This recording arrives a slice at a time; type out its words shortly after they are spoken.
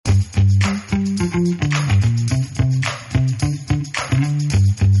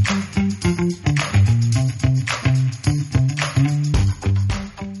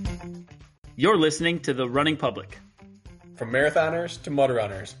listening to The Running Public. From marathoners to mud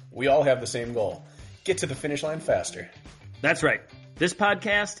runners, we all have the same goal. Get to the finish line faster. That's right. This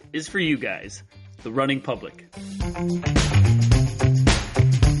podcast is for you guys, The Running Public.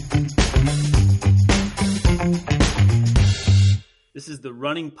 This is The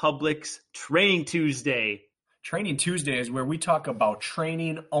Running Public's Training Tuesday. Training Tuesday is where we talk about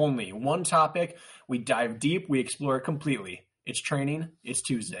training only. One topic, we dive deep, we explore it completely. It's training, it's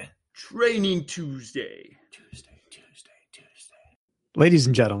Tuesday. Training Tuesday. Tuesday. Ladies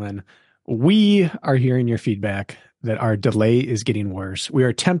and gentlemen, we are hearing your feedback that our delay is getting worse. We are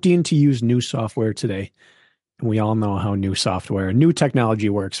attempting to use new software today, and we all know how new software, new technology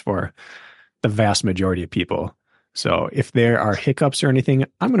works for the vast majority of people. So if there are hiccups or anything,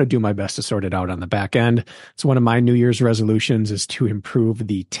 I'm going to do my best to sort it out on the back end. So one of my New Year's resolutions is to improve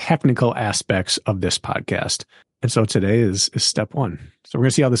the technical aspects of this podcast. And so today is step one. So we're going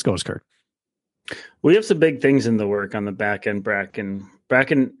to see how this goes, Kirk. We have some big things in the work on the back end, Bracken.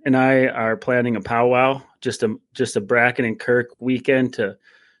 Bracken and I are planning a powwow, just a Bracken and Kirk weekend to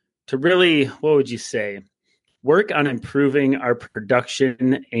really, what would you say, work on improving our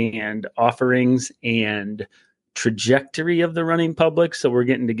production and offerings and trajectory of the Running Public. So we're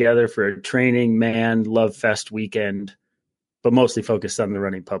getting together for a training, love fest weekend, but mostly focused on the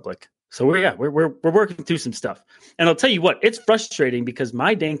Running Public. So we're working through some stuff. And I'll tell you what, it's frustrating because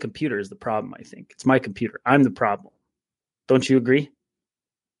my dang computer is the problem, I think. It's my computer. I'm the problem. Don't you agree?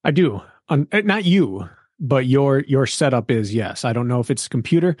 I do. Not you, but your setup is, yes. I don't know if it's a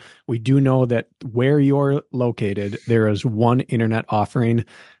computer. We do know that where you're located, there is one internet offering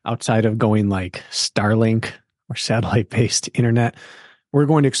outside of going like Starlink or satellite-based internet. We're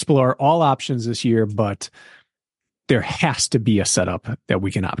going to explore all options this year, but there has to be a setup that we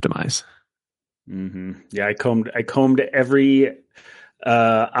can optimize. Mm-hmm. Yeah, I combed every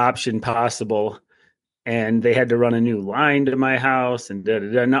option possible, and they had to run a new line to my house. And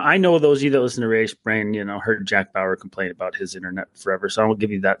now I know those of you that listen to Race Brain, heard Jack Bauer complain about his internet forever. So I won't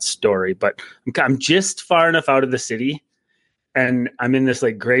give you that story, but I'm just far enough out of the city, and I'm in this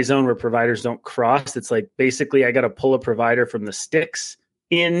like gray zone where providers don't cross. It's like basically I got to pull a provider from the sticks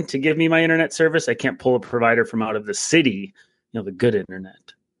in to give me my internet service. I can't pull a provider from out of the city, the good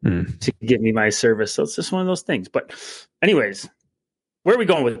internet, to give me my service. So it's just one of those things. But anyways, where are we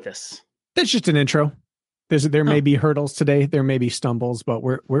going with this? That's just an intro. There may be hurdles today. There may be stumbles, but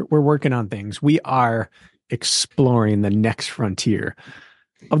we're working on things. We are exploring the next frontier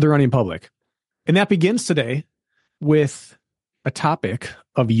of the Running Public. And that begins today with a topic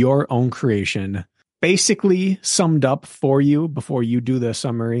of your own creation, basically summed up for you before you do the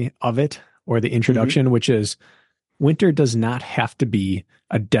summary of it or the introduction, which is winter does not have to be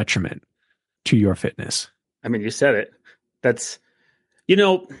a detriment to your fitness. I mean, you said it. That's,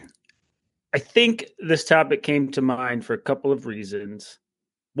 I think this topic came to mind for a couple of reasons.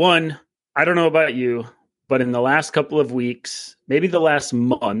 One, I don't know about you, but in the last couple of weeks, maybe the last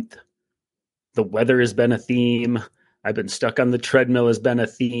month, the weather has been a theme. I've been stuck on the treadmill has been a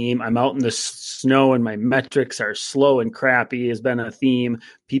theme. I'm out in the snow and my metrics are slow and crappy has been a theme.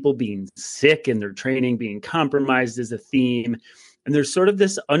 People being sick in their training, being compromised is a theme. And there's sort of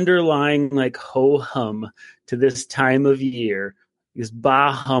this underlying like ho-hum to this time of year, this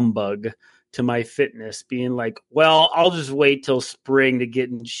bah humbug to my fitness being like, well, I'll just wait till spring to get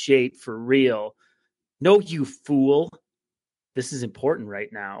in shape for real. No, you fool. This is important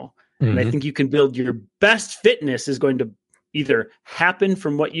right now. And I think you can build your best fitness is going to either happen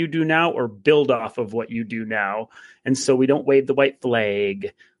from what you do now or build off of what you do now. And so we don't wave the white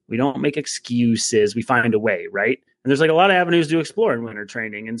flag. We don't make excuses. We find a way, right? And there's like a lot of avenues to explore in winter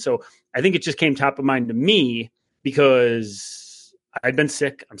training. And so I think it just came top of mind to me because I'd been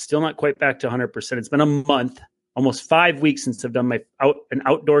sick. I'm still not quite back to 100%. It's been a month, almost 5 weeks since I've done an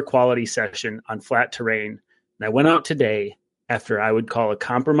outdoor quality session on flat terrain. And I went out today after I would call a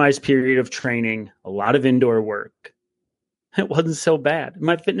compromised period of training, a lot of indoor work. It wasn't so bad.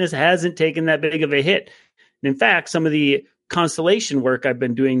 My fitness hasn't taken that big of a hit. And in fact, some of the constellation work I've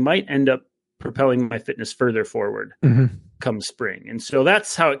been doing might end up propelling my fitness further forward come spring. And so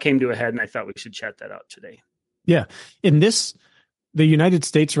that's how it came to a head. And I thought we should chat that out today. Yeah. The United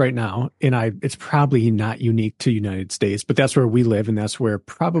States right now, it's probably not unique to the United States, but that's where we live. And that's where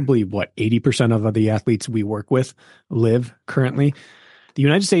probably 80% of the athletes we work with live currently. The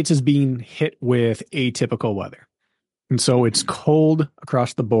United States is being hit with atypical weather. And so it's cold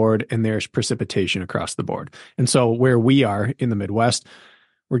across the board and there's precipitation across the board. And so where we are in the Midwest,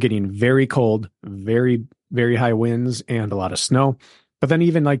 we're getting very cold, very, very high winds and a lot of snow. But then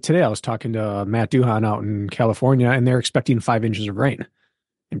even like today, I was talking to Matt Duhan out in California and they're expecting 5 inches of rain.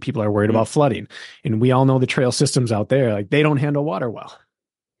 and people are worried about flooding. And we all know the trail systems out there, like they don't handle water well.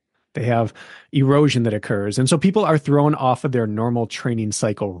 They have erosion that occurs. And so people are thrown off of their normal training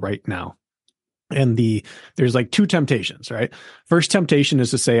cycle right now. And there's like two temptations, right? First temptation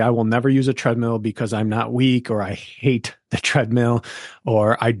is to say, I will never use a treadmill because I'm not weak, or I hate the treadmill,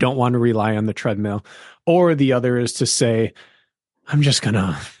 or I don't want to rely on the treadmill. Or the other is to say, I'm just going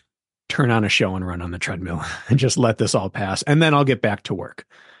to turn on a show and run on the treadmill and just let this all pass. And then I'll get back to work.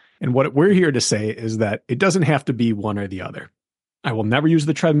 And what we're here to say is that it doesn't have to be one or the other. I will never use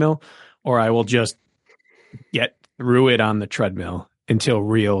the treadmill, or I will just get through it on the treadmill until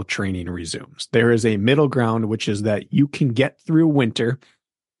real training resumes. There is a middle ground, which is that you can get through winter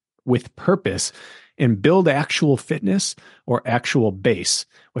with purpose and build actual fitness or actual base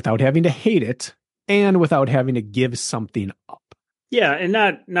without having to hate it and without having to give something up. Yeah, and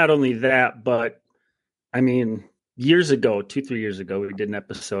not only that, but I mean, years ago, 2-3 years ago, we did an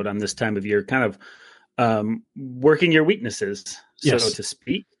episode on this time of year, kind of working your weaknesses, so to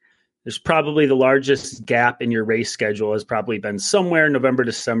speak. There's probably the largest gap in your race schedule has probably been somewhere November,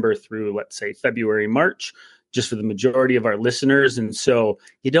 December through, let's say, February, March, just for the majority of our listeners. And so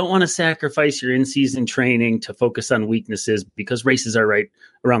you don't want to sacrifice your in-season training to focus on weaknesses because races are right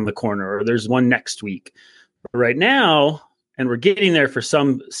around the corner, or there's one next week. But right now, and we're getting there for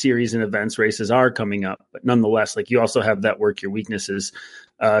some series and events, races are coming up. But nonetheless, like, you also have that work your weaknesses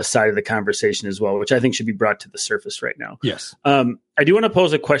side of the conversation as well, which I think should be brought to the surface right now. Yes. I do want to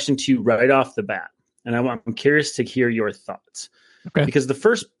pose a question to you right off the bat, and I'm curious to hear your thoughts. Okay. Because the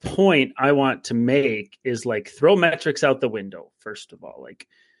first point I want to make is, like, throw metrics out the window. First of all, like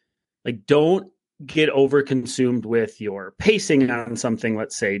don't get overconsumed with your pacing on something.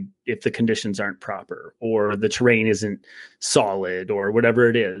 Let's say if the conditions aren't proper or the terrain isn't solid or whatever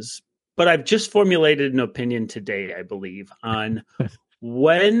it is. But I've just formulated an opinion today, I believe, on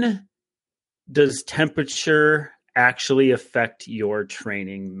when does temperature actually affect your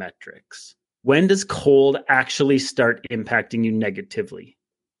training metrics? When does cold actually start impacting you negatively?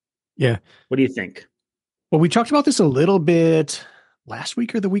 Yeah. What do you think? Well, we talked about this a little bit last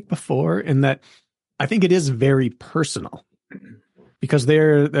week or the week before, in that I think it is very personal, because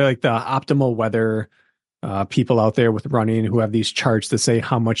they're like the optimal weather people out there with running who have these charts that say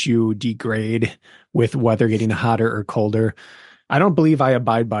how much you degrade with weather getting hotter or colder. I don't believe I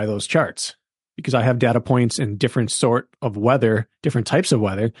abide by those charts, because I have data points in different sort of weather, different types of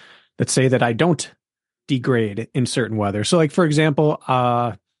weather, that say that I don't degrade in certain weather. So, like, for example,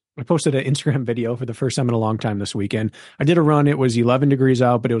 I posted an Instagram video for the first time in a long time this weekend. I did a run. It was 11 degrees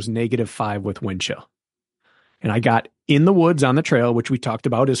out, but it was -5 with wind chill. And I got in the woods on the trail, which we talked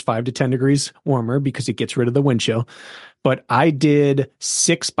about is 5 to 10 degrees warmer because it gets rid of the wind chill. But I did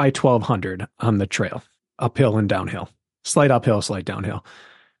 6 by 1200 on the trail, uphill and downhill. Slight uphill, slight downhill.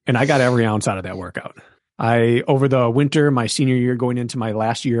 And I got every ounce out of that workout. Over the winter, my senior year, going into my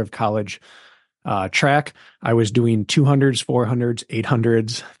last year of college track, I was doing 200s, 400s,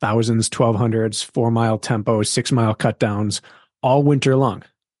 800s, 1000s, 1200s, 4-mile tempos, 6-mile cut downs, all winter long.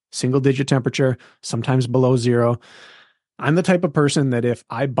 Single digit temperature, sometimes below zero. I'm the type of person that if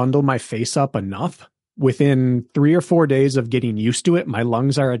I bundle my face up enough, within 3 or 4 days of getting used to it, my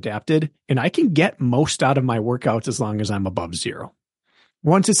lungs are adapted and I can get most out of my workouts as long as I'm above zero.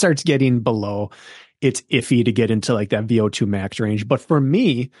 Once it starts getting below, it's iffy to get into like that VO2 max range. But for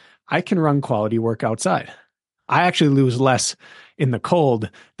me, I can run quality work outside. I actually lose less in the cold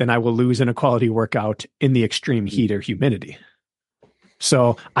than I will lose in a quality workout in the extreme heat or humidity.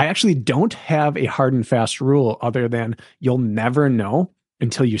 So I actually don't have a hard and fast rule other than you'll never know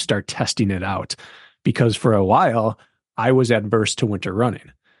until you start testing it out. Because for a while, I was adverse to winter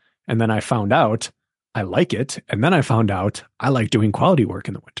running. And then I found out I like it. And then I found out I like doing quality work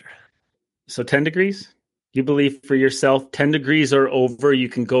in the winter. So 10 degrees? You believe for yourself, 10 degrees or over, you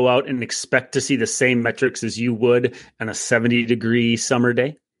can go out and expect to see the same metrics as you would on a 70-degree summer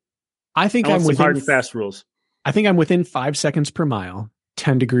day? I think I'm within hard and fast rules. I think I'm within 5 seconds per mile,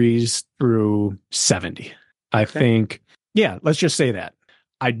 10 degrees through 70. I think, yeah, let's just say that.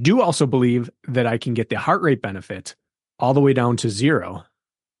 I do also believe that I can get the heart rate benefit all the way down to 0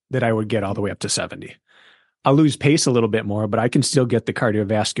 that I would get all the way up to 70. I'll lose pace a little bit more, but I can still get the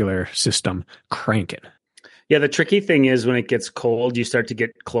cardiovascular system cranking. Yeah, the tricky thing is when it gets cold, you start to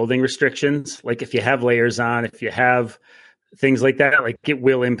get clothing restrictions. Like if you have layers on, if you have things like that, like it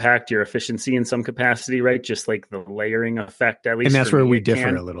will impact your efficiency in some capacity, right? Just like the layering effect, at least. And that's where we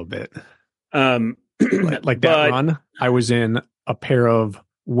differ a little bit. Like that run, I was in a pair of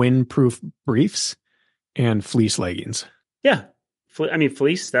windproof briefs and fleece leggings. Yeah. I mean,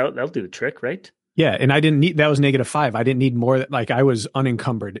 fleece, that'll do the trick, right? Yeah. And that was -5. I didn't need more. Like I was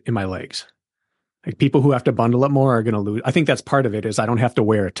unencumbered in my legs. Like people who have to bundle up more are going to lose. I think that's part of it is I don't have to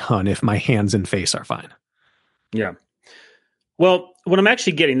wear a ton if my hands and face are fine. Yeah. Well, what I'm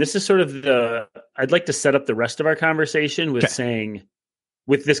actually getting, this is sort of I'd like to set up the rest of our conversation with saying,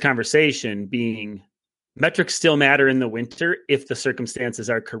 with this conversation being metrics still matter in the winter if the circumstances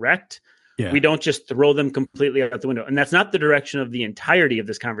are correct. Yeah. We don't just throw them completely out the window. And that's not the direction of the entirety of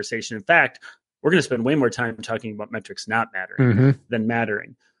this conversation. In fact, we're going to spend way more time talking about metrics not mattering than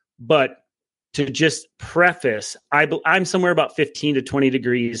mattering. But to just preface, I'm somewhere about 15 to 20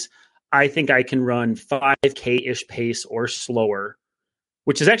 degrees. I think I can run 5K-ish pace or slower,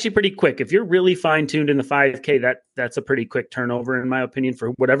 which is actually pretty quick. If you're really fine-tuned in the 5K, that's a pretty quick turnover, in my opinion, for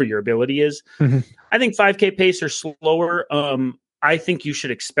whatever your ability is. I think 5K pace or slower, I think you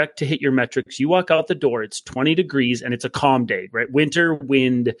should expect to hit your metrics. You walk out the door, it's 20 degrees, and it's a calm day, right? Winter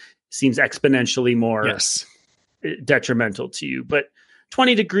wind seems exponentially more detrimental to you. But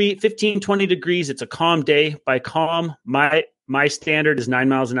 20 degrees, it's a calm day. By calm, my standard is 9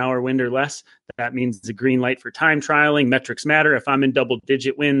 miles an hour wind or less. That means it's a green light for time trialing. Metrics matter. If I'm in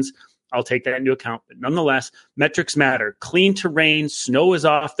double-digit winds, I'll take that into account. But nonetheless, metrics matter. Clean terrain, snow is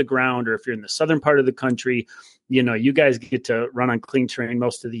off the ground, or if you're in the southern part of the country, you guys get to run on clean terrain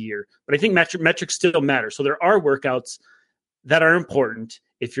most of the year. But I think metrics still matter. So there are workouts that are important.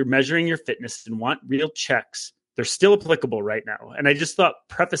 If you're measuring your fitness and want real checks, they're still applicable right now. And I just thought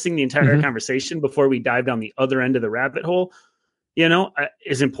prefacing the entire conversation before we dive down the other end of the rabbit hole,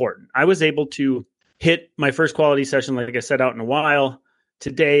 is important. I was able to hit my first quality session, like I said, out in a while.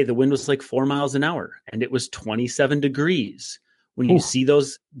 Today, the wind was like 4 miles an hour and it was 27 degrees. When you see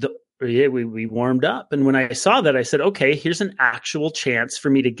those, we warmed up. And when I saw that, I said, okay, here's an actual chance for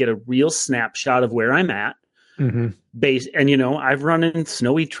me to get a real snapshot of where I'm at. And, I've run in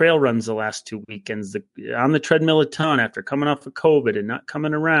snowy trail runs the last 2 weekends on the treadmill a ton after coming off of COVID and not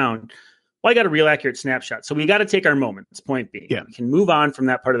coming around. Well, I got a real accurate snapshot. So we got to take our moments, point being. We can move on from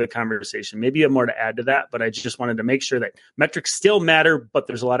that part of the conversation. Maybe you have more to add to that, but I just wanted to make sure that metrics still matter, but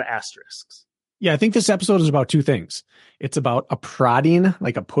there's a lot of asterisks. Yeah, I think this episode is about two things. It's about a prodding,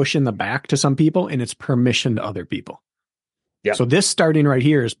 like a push in the back to some people, and it's permission to other people. Yeah. So this starting right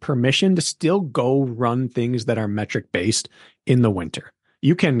here is permission to still go run things that are metric based in the winter.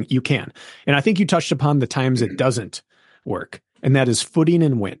 You can. And I think you touched upon the times it doesn't work, and that is footing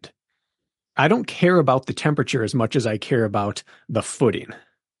and wind. I don't care about the temperature as much as I care about the footing.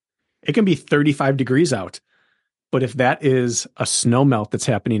 It can be 35 degrees out, but if that is a snow melt that's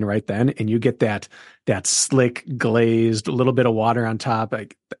happening right then, and you get that slick, glazed, a little bit of water on top,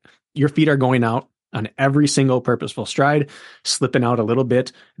 like your feet are going out on every single purposeful stride, slipping out a little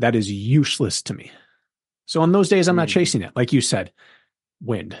bit, that is useless to me. So on those days, I'm not chasing it. Like you said,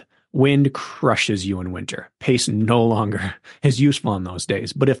 wind crushes you in winter. Pace no longer is useful on those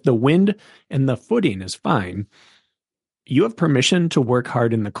days. But if the wind and the footing is fine, you have permission to work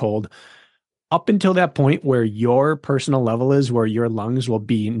hard in the cold up until that point where your personal level is where your lungs will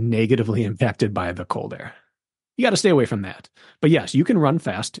be negatively impacted by the cold air. You got to stay away from that. But yes, you can run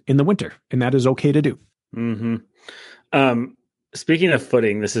fast in the winter, and that is okay to do. Speaking of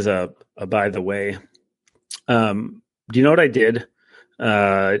footing, this is a by the way. Do you know what I did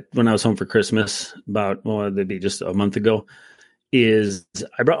when I was home for Christmas it'd be just a month ago, is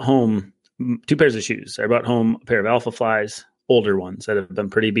I brought home 2 pairs of shoes. I brought home a pair of Alpha Flies, older ones that have been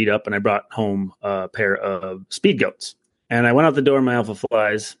pretty beat up, and I brought home a pair of Speed Goats. And I went out the door in my Alpha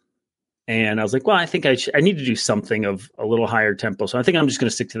Flies, and I was like, well, I think I need to do something of a little higher tempo. So I think I'm just going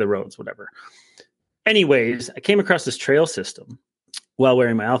to stick to the roads, whatever. Anyways, I came across this trail system while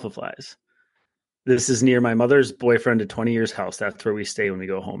wearing my Alpha Flies. This is near my mother's boyfriend of 20 years house. That's where we stay when we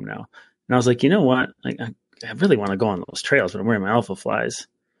go home now. And I was like, you know what? Like, I really want to go on those trails, but I'm wearing my Alpha Flies.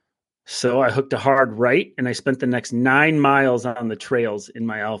 So I hooked a hard right, and I spent the next 9 miles on the trails in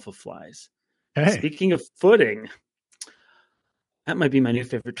my Alpha Flies. Hey. Speaking of footing, that might be my new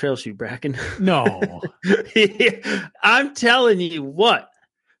favorite trail shoe, Bracken. No. I'm telling you what.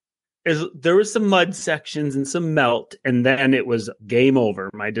 There was some mud sections and some melt, and then it was game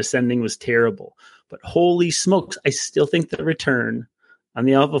over. My descending was terrible. But holy smokes, I still think the return on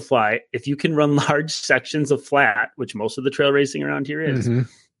the Alpha Fly, if you can run large sections of flat, which most of the trail racing around here is,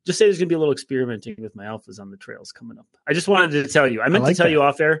 just say there's going to be a little experimenting with my Alphas on the trails coming up. I just wanted to tell you. I meant to tell you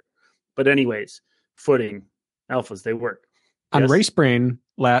off air, but anyways, footing, Alphas, they work. On Race Brain,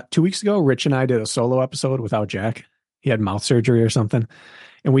 2 weeks ago, Rich and I did a solo episode without Jack. He had mouth surgery or something.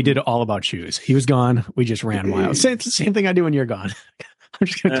 And we did it all about shoes. He was gone. We just ran wild. Same thing I do when you're gone. I'm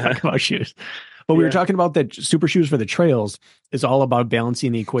just going to talk about shoes. But we were talking about that super shoes for the trails is all about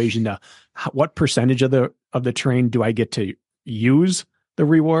balancing the equation to what percentage of the terrain do I get to use the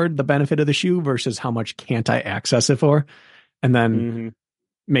reward, the benefit of the shoe versus how much can't I access it for? And then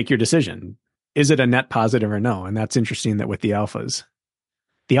make your decision. Is it a net positive or no? And that's interesting that with the alphas.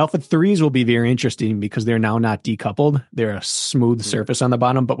 The alpha 3s will be very interesting because they're now not decoupled. They're a smooth surface on the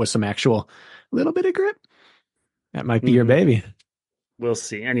bottom, but with some actual little bit of grip. That might be your baby. We'll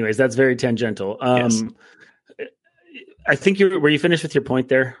see. Anyways, that's very tangential. Yes. I think were you finished with your point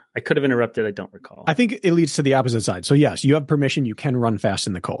there? I could have interrupted. I don't recall. I think it leads to the opposite side. So yes, you have permission. You can run fast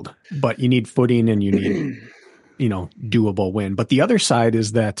in the cold, but you need footing and you need, doable wind. But the other side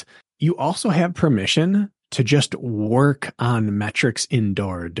is that you also have permission to just work on metrics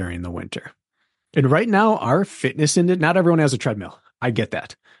indoor during the winter. And right now, our fitness not everyone has a treadmill. I get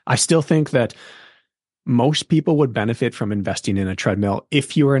that. I still think that most people would benefit from investing in a treadmill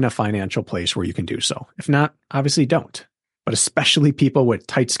if you are in a financial place where you can do so. If not, obviously don't. But especially people with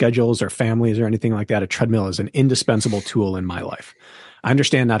tight schedules or families or anything like that, a treadmill is an indispensable tool in my life. I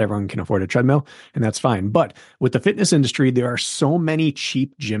understand not everyone can afford a treadmill, and that's fine. But with the fitness industry, there are so many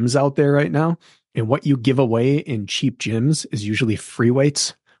cheap gyms out there right now. And what you give away in cheap gyms is usually free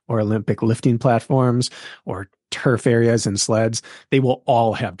weights or Olympic lifting platforms or turf areas and sleds. They will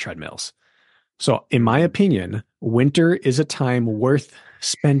all have treadmills. So in my opinion, winter is a time worth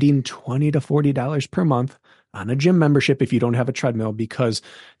spending $20 to $40 per month on a gym membership if you don't have a treadmill, because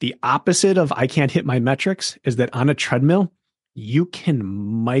the opposite of I can't hit my metrics is that on a treadmill, you can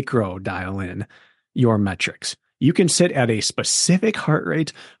micro dial in your metrics. You can sit at a specific heart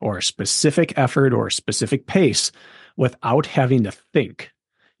rate or a specific effort or a specific pace without having to think.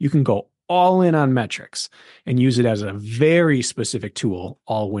 You can go all in on metrics and use it as a very specific tool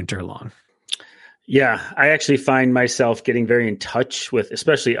all winter long. Yeah, I actually find myself getting very in touch with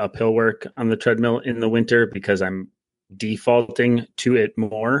especially uphill work on the treadmill in the winter because I'm defaulting to it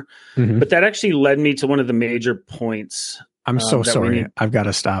more. But that actually led me to one of the major points. I'm so sorry. I've got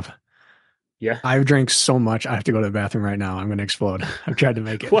to stop. Yeah. I've drank so much. I have to go to the bathroom right now. I'm going to explode. I've tried to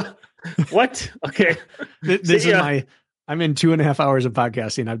make it. What? Okay. This is I'm in 2.5 hours of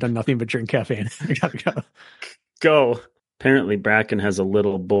podcasting. I've done nothing but drink caffeine. I got to go. Apparently Bracken has a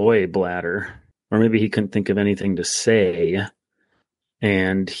little boy bladder, or maybe he couldn't think of anything to say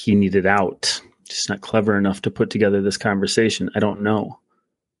and he needed out. Just not clever enough to put together this conversation. I don't know.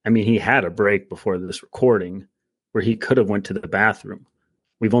 I mean, he had a break before this recording where he could have went to the bathroom.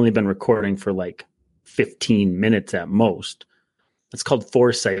 We've only been recording for like 15 minutes at most. It's called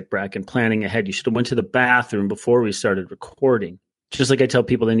foresight, Bracken, planning ahead. You should have went to the bathroom before we started recording. Just like I tell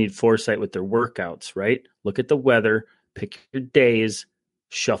people they need foresight with their workouts, right? Look at the weather, pick your days,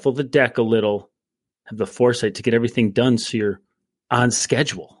 shuffle the deck a little, have the foresight to get everything done so you're on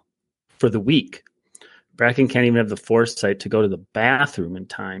schedule for the week. Bracken can't even have the foresight to go to the bathroom in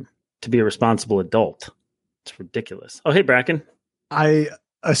time to be a responsible adult. It's ridiculous. Oh, hey, Bracken. I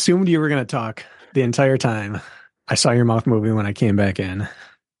assumed you were going to talk the entire time. I saw your mouth moving when I came back in.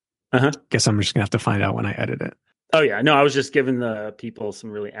 Guess I'm just going to have to find out when I edit it. Oh, yeah. No, I was just giving the people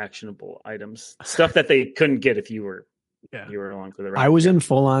some really actionable items. Stuff that they couldn't get if you were along for the ride. I was in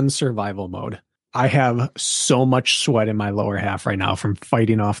full-on survival mode. I have so much sweat in my lower half right now from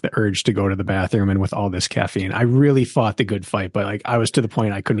fighting off the urge to go to the bathroom and with all this caffeine. I really fought the good fight, but I was to the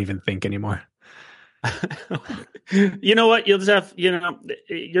point I couldn't even think anymore. You know what? You'll just have,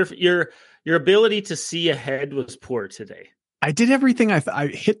 your ability to see ahead was poor today. I did everything. I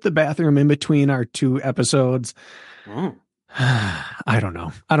hit the bathroom in between our 2 episodes. Oh. I don't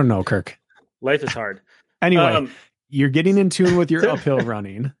know, Kirk. Life is hard. Anyway, you're getting in tune with your uphill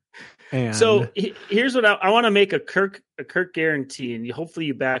running. And so here's what I want to make a Kirk guarantee, and hopefully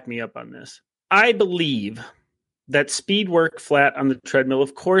you back me up on this. I believe that speed work flat on the treadmill,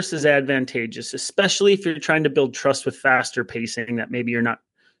 of course, is advantageous, especially if you're trying to build trust with faster pacing that maybe you're not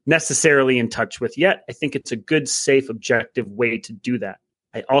necessarily in touch with yet. I think it's a good, safe, objective way to do that.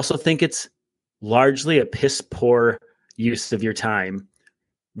 I also think it's largely a piss poor use of your time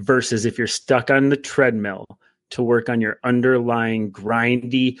versus if you're stuck on the treadmill to work on your underlying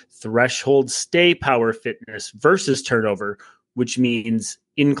grindy threshold stay power fitness versus turnover, which means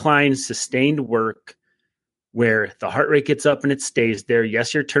incline sustained work where the heart rate gets up and it stays there.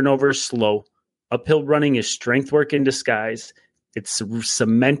 Yes, your turnover is slow. Uphill running is strength work in disguise. It's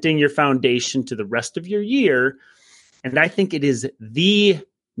cementing your foundation to the rest of your year. And I think it is the,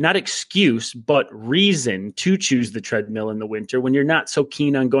 not excuse, but reason to choose the treadmill in the winter when you're not so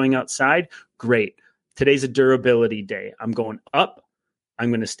keen on going outside. Great. Today's a durability day. I'm going up.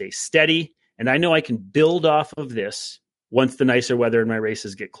 I'm going to stay steady. And I know I can build off of this once the nicer weather and my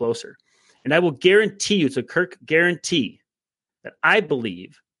races get closer. And I will guarantee you, it's a Kirk guarantee, that I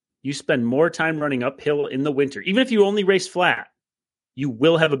believe you spend more time running uphill in the winter. Even if you only race flat, you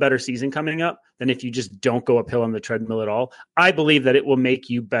will have a better season coming up than if you just don't go uphill on the treadmill at all. I believe that it will make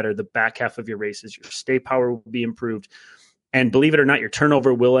you better the back half of your races. Your stay power will be improved. And believe it or not, your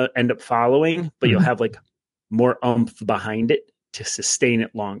turnover will end up following, but you'll have like more oomph behind it to sustain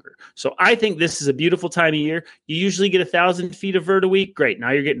it longer. So I think this is a beautiful time of year. You usually get 1,000 feet of vert a week. Great.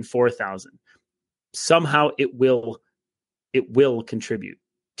 Now you're getting 4,000. Somehow it will contribute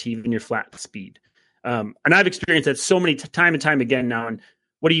to even your flat speed. And I've experienced that so many time and time again now. And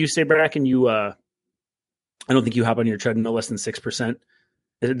what do you say, Bracken? I don't think you hop on your treadmill less than 6%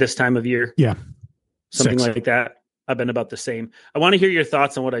 this time of year. Yeah. Something 6. like that. I've been about the same. I want to hear your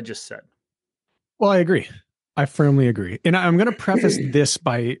thoughts on what I just said. Well, I agree. I firmly agree. And I'm going to preface this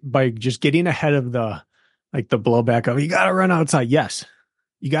by just getting ahead of the blowback of, you got to run outside. Yes.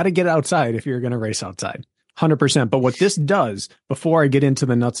 You got to get outside if you're going to race outside. 100%. But what this does, before I get into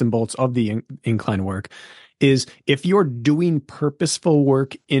the nuts and bolts of the incline work, is if you're doing purposeful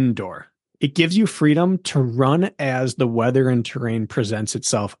work indoor, it gives you freedom to run as the weather and terrain presents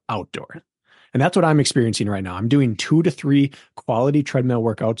itself outdoor. And that's what I'm experiencing right now. I'm doing 2 to 3 quality treadmill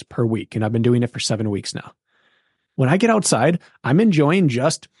workouts per week, and I've been doing it for 7 weeks now. When I get outside, I'm enjoying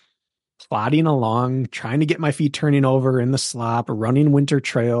just plodding along, trying to get my feet turning over in the slop, running winter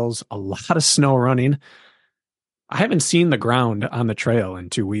trails, a lot of snow running. I haven't seen the ground on the trail in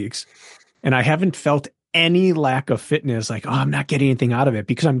 2 weeks, and I haven't felt any lack of fitness, like, oh, I'm not getting anything out of it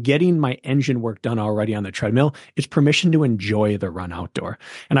because I'm getting my engine work done already on the treadmill. It's permission to enjoy the run outdoor.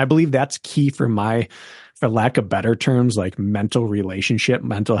 And I believe that's key for lack of better terms, like mental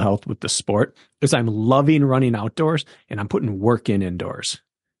health with the sport, is I'm loving running outdoors and I'm putting work indoors.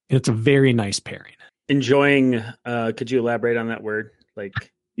 And it's a very nice pairing. Enjoying, could you elaborate on that word? Like,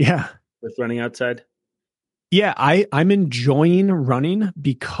 yeah, with running outside? Yeah, I'm enjoying running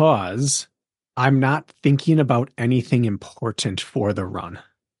because I'm not thinking about anything important for the run.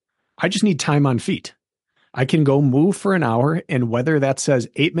 I just need time on feet. I can go move for an hour, and whether that says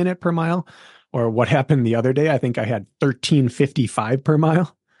 8 minutes per mile or what happened the other day, I think I had 13:55 per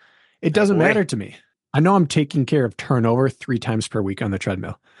mile. It doesn't matter to me. I know I'm taking care of turnover 3 times per week on the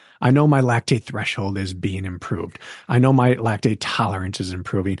treadmill. I know my lactate threshold is being improved. I know my lactate tolerance is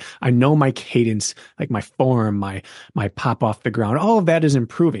improving. I know my cadence, like my form, my pop off the ground, all of that is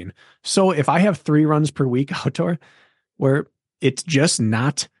improving. So if I have 3 runs per week outdoor where it's just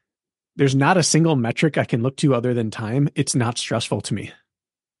not, there's not a single metric I can look to other than time, it's not stressful to me.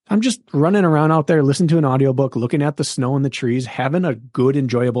 I'm just running around out there, listening to an audiobook, looking at the snow and the trees, having a good,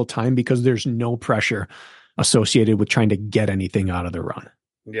 enjoyable time because there's no pressure associated with trying to get anything out of the run.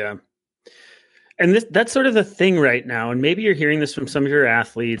 Yeah. And that's sort of the thing right now. And maybe you're hearing this from some of your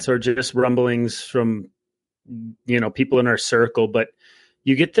athletes or just rumblings from, people in our circle, but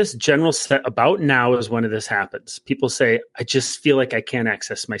you get this general set about now is when this happens. People say, I just feel like I can't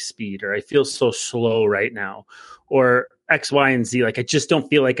access my speed, or I feel so slow right now, or X, Y, and Z. Like, I just don't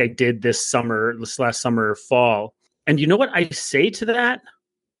feel like I did this last summer or fall. And you know what I say to that?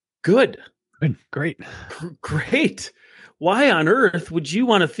 Good. Great. Great. Why on earth would you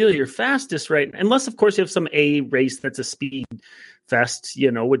want to feel your fastest right now? Unless, of course, you have some A race that's a speed fest,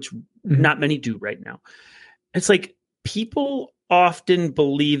 which not many do right now. It's like people often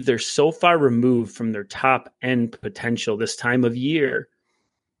believe they're so far removed from their top end potential this time of year.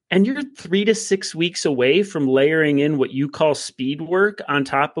 And you're 3 to 6 weeks away from layering in what you call speed work on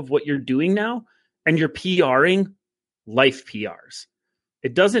top of what you're doing now. And you're PRing life PRs.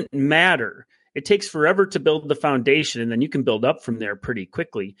 It doesn't matter. It takes forever to build the foundation, and then you can build up from there pretty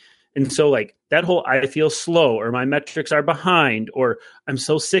quickly. And so like that whole, I feel slow, or my metrics are behind, or I'm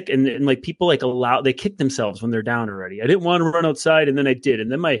so sick. And like people they kick themselves when they're down already. I didn't want to run outside, and then I did.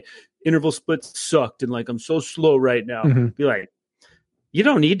 And then my interval splits sucked. And like, I'm so slow right now. Be like, you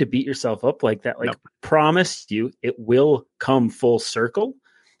don't need to beat yourself up like that. Like, promise you, it will come full circle.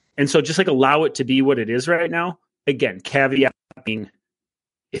 And so just like allow it to be what it is right now. Again, caveat being,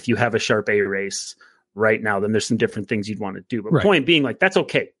 if you have a sharp A race right now, then there's some different things you'd want to do. But point being, like, that's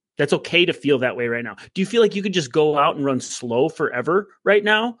okay. That's okay to feel that way right now. Do you feel like you could just go out and run slow forever right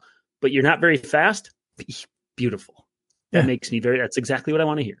now, but you're not very fast? Beautiful. That makes me that's exactly what I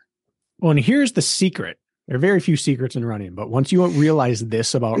want to hear. Well, and here's the secret. There are very few secrets in running, but once you realize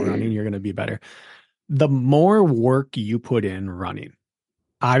this about running, you're going to be better. The more work you put in running,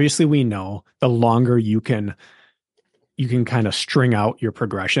 obviously we know the longer you can kind of string out your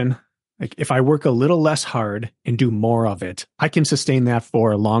progression. Like if I work a little less hard and do more of it, I can sustain that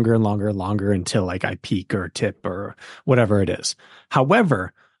for longer and longer and longer until like I peak or tip or whatever it is.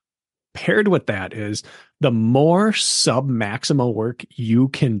 However, Paired with that is the more sub-maximal work you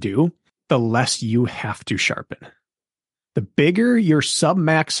can do, the less you have to sharpen. The bigger your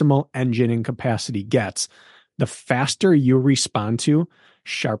sub-maximal engine and capacity gets, the faster you respond to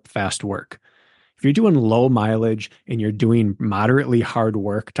sharp, fast work. If you're doing low mileage and you're doing moderately hard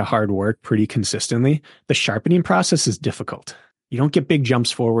work to hard work pretty consistently, the sharpening process is difficult. You don't get big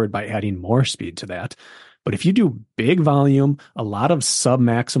jumps forward by adding more speed to that. But if you do big volume, a lot of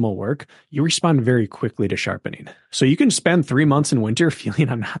sub-maximal work, you respond very quickly to sharpening. So you can spend 3 months in winter feeling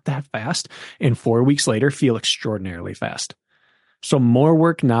I'm not that fast, and 4 weeks later feel extraordinarily fast. So more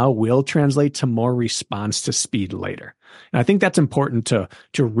work now will translate to more response to speed later. And I think that's important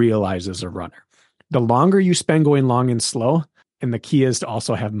to realize as a runner. The longer you spend going long and slow, and the key is to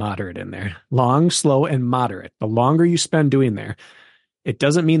also have moderate in there. Long, slow, and moderate. The longer you spend doing there, it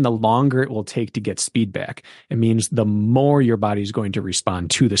doesn't mean the longer it will take to get speed back. It means the more your body's going to respond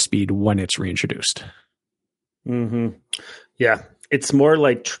to the speed when it's reintroduced. Mm-hmm. Yeah. It's more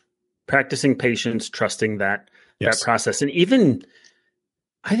like practicing patience, trusting that process. And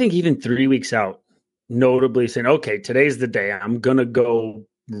I think even 3 weeks out, notably saying, okay, today's the day. I'm going to go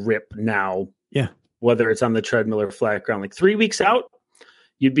rip now. Yeah. Whether it's on the treadmill or flat ground, like 3 weeks out,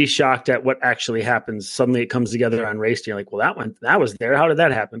 you'd be shocked at what actually happens. Suddenly it comes together on race day. You're like, well, that was there. How did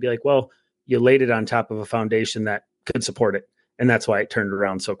that happen? Be like, well, you laid it on top of a foundation that could support it. And that's why it turned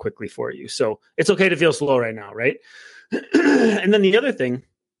around so quickly for you. So it's okay to feel slow right now, right? And then the other thing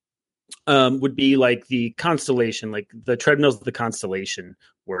would be like the constellation, like the treadmill's the constellation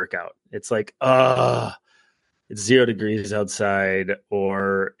workout. It's like, it's 0 degrees outside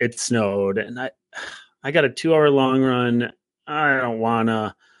or it snowed. And I got a 2-hour long run. I don't want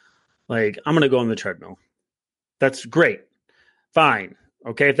to, I'm going to go on the treadmill. That's great. Fine.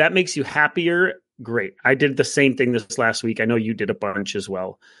 Okay. If that makes you happier, great. I did the same thing this last week. I know you did a bunch as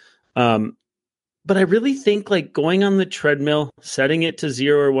well. But I really think going on the treadmill, setting it to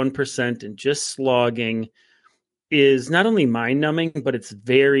 0 or 1% and just slogging is not only mind numbing, but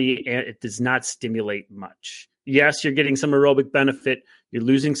it does not stimulate much. Yes, you're getting some aerobic benefit. You're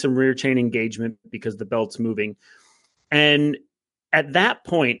losing some rear chain engagement because the belt's moving. And at that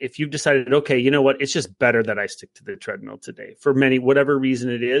point, if you've decided, okay, you know what, it's just better that I stick to the treadmill today for whatever reason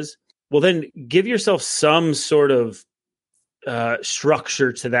it is, well, then give yourself some sort of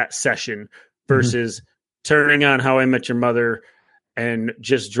structure to that session versus turning on How I Met Your Mother and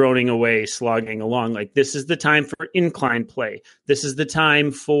just droning away, slogging along. This is the time for incline play. This is the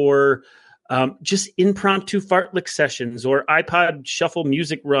time for just impromptu fartlek sessions or iPod shuffle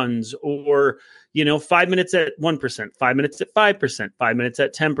music runs or 5 minutes at 1%, 5 minutes at 5%, 5 minutes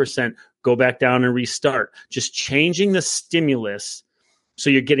at 10%, go back down and restart. Just changing the stimulus so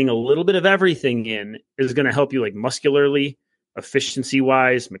you're getting a little bit of everything in is going to help you muscularly,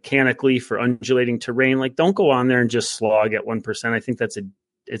 efficiency-wise, mechanically for undulating terrain. Don't go on there and just slog at 1%. I think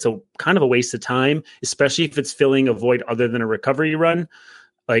it's a kind of a waste of time, especially if it's filling a void other than a recovery run,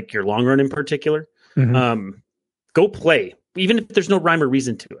 like your long run in particular. Go play, even if there's no rhyme or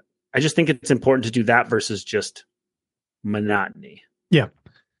reason to it. I just think it's important to do that versus just monotony. Yeah.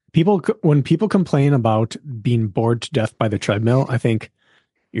 When people complain about being bored to death by the treadmill, I think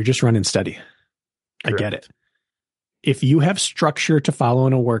you're just running steady. Correct. I get it. If you have structure to follow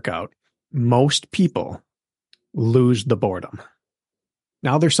in a workout, most people lose the boredom.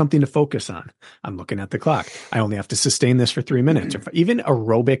 Now there's something to focus on. I'm looking at the clock. I only have to sustain this for 3 minutes. Or even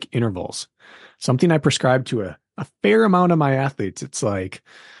aerobic intervals. Something I prescribe to a fair amount of my athletes. It's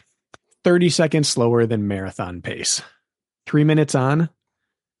 30 seconds slower than marathon pace. 3 minutes on,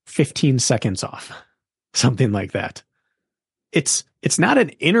 15 seconds off. Something like that. It's not an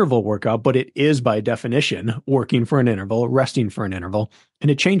interval workout, but it is by definition working for an interval, resting for an interval,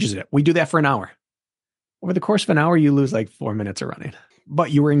 and it changes it. We do that for an hour. Over the course of an hour, you lose 4 minutes of running,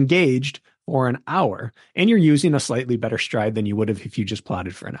 but you were engaged for an hour and you're using a slightly better stride than you would have if you just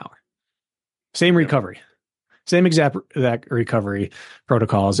plotted for an hour. Same recovery, same exact recovery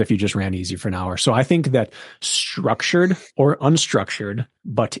protocols if you just ran easy for an hour. So I think that structured or unstructured,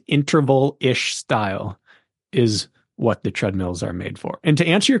 but interval-ish style is what the treadmills are made for. And to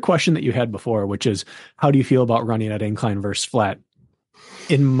answer your question that you had before, which is how do you feel about running at incline versus flat?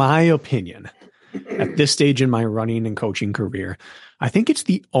 In my opinion, at this stage in my running and coaching career, I think it's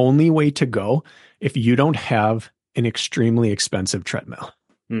the only way to go if you don't have an extremely expensive treadmill.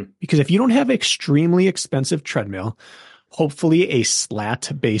 Because if you don't have extremely expensive treadmill, hopefully a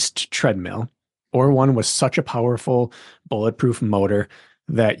slat-based treadmill or one with such a powerful bulletproof motor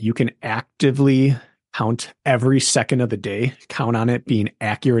that you can actively count every second of the day, count on it being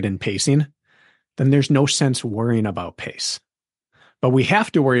accurate in pacing, then there's no sense worrying about pace. but we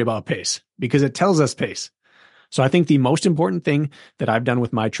have to worry about pace because it tells us pace. So I think the most important thing that I've done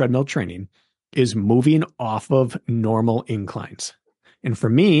with my treadmill training is moving off of normal inclines. And for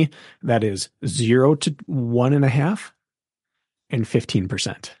me, that is 0 to 1.5 and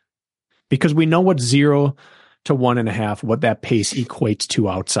 15%. Because we know what 0 to 1.5, what that pace equates to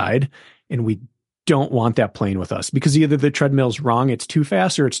outside. And we don't want that playing with us because either the treadmill's wrong, it's too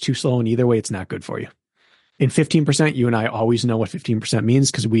fast, or it's too slow. And either way, it's not good for you. In 15%, you and I always know what 15%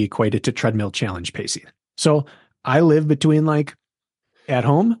 means because we equate it to treadmill challenge pacing. So I live between at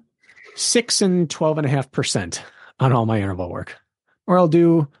home, 6 and 12.5% on all my interval work, or I'll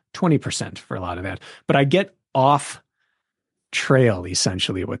do 20% for a lot of that. But I get off trail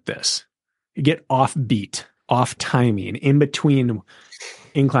essentially with this. You get off beat, off timing, in between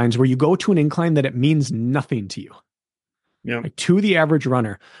inclines where you go to an incline that it means nothing to you. Yeah. To the average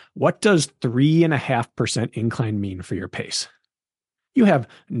runner, what does 3.5% incline mean for your pace? You have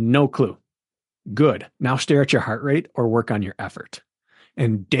no clue. Good. Now stare at your heart rate or work on your effort.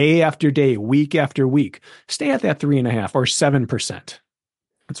 And day after day, week after week, stay at that 3.5 or 7%.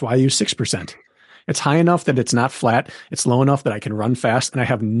 That's why I use 6%. It's high enough that it's not flat. It's low enough that I can run fast and I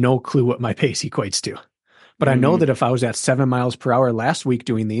have no clue what my pace equates to. But I know that if I was at 7 miles per hour last week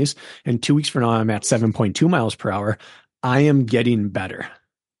doing these, and 2 weeks from now I'm at 7.2 miles per hour, I am getting better.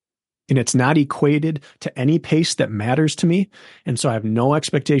 And it's not equated to any pace that matters to me. And so I have no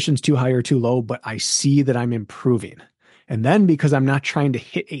expectations too high or too low, but I see that I'm improving. And then because I'm not trying to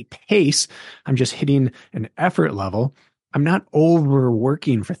hit a pace, I'm just hitting an effort level. I'm not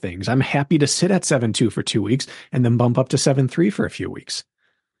overworking for things. I'm happy to sit at 7.2 for 2 weeks and then bump up to 7.3 for a few weeks.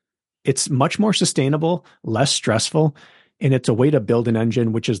 It's much more sustainable, less stressful, and it's a way to build an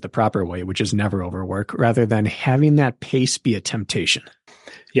engine, which is the proper way, which is never overwork, rather than having that pace be a temptation.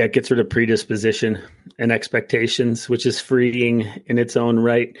 Yeah, it gets rid of predisposition and expectations, which is freeing in its own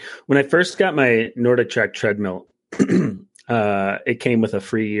right. When I first got my Nordic Track treadmill, it came with a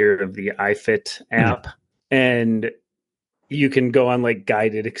free year of the iFit app. And you can go on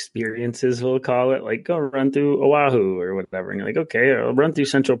guided experiences, we'll call it, go run through Oahu or whatever. And you're like, okay, I'll run through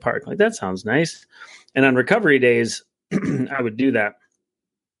Central Park. That sounds nice. And on recovery days, I would do that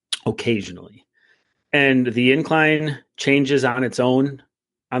occasionally. And the incline changes on its own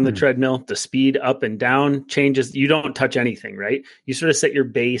on the treadmill. The speed up and down changes. You don't touch anything, right? You sort of set your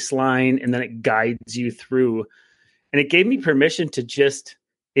baseline and then it guides you through. And it gave me permission to just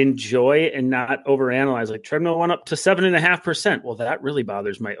enjoy and not overanalyze. Treadmill went up to 7.5%. Well, that really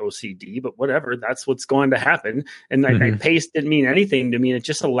bothers my OCD, but whatever, that's what's going to happen. And my pace didn't mean anything to me. And it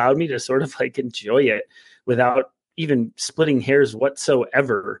just allowed me to sort of enjoy it without even splitting hairs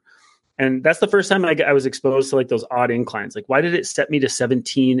whatsoever. And that's the first time I was exposed to those odd inclines. Why did it set me to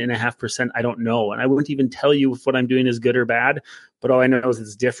 17.5%? I don't know. And I wouldn't even tell you if what I'm doing is good or bad, but all I know is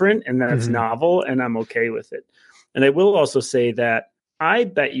it's different and that it's novel and I'm okay with it. And I will also say that I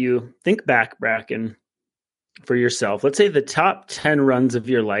bet you, think back, Bracken, for yourself. Let's say the top 10 runs of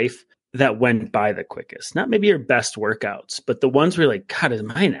your life that went by the quickest. Not maybe your best workouts, but the ones where you're God,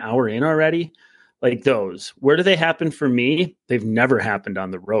 am I an hour in already? Those. Where do they happen for me? They've never happened on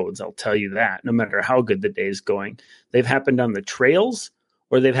the roads, I'll tell you that, no matter how good the day's going. They've happened on the trails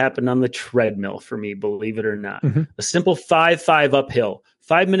or they've happened on the treadmill for me, believe it or not. A simple 5-5 uphill.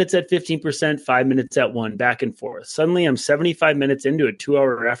 5 minutes at 15%, 5 minutes at 1, back and forth. Suddenly I'm 75 minutes into a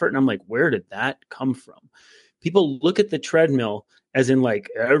 2-hour effort and I'm where did that come from? People look at the treadmill as in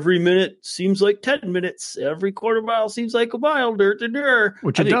every minute seems like 10 minutes. Every quarter mile seems like a mile.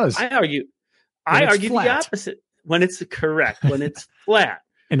 Which it does. I argue the opposite. When it's correct, when it's flat.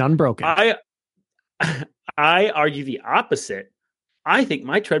 And unbroken. I argue the opposite. I think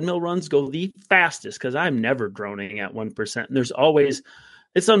my treadmill runs go the fastest because I'm never droning at 1%. And there's always,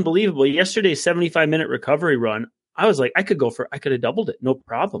 it's unbelievable. Yesterday's 75-minute recovery run, I was I could have doubled it. No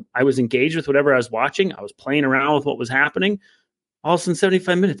problem. I was engaged with whatever I was watching. I was playing around with what was happening. All of a sudden,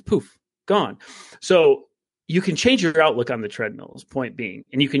 75 minutes, poof, gone. So you can change your outlook on the treadmill, is point being.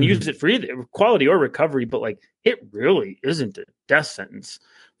 And you can use it for either quality or recovery, but it really isn't a death sentence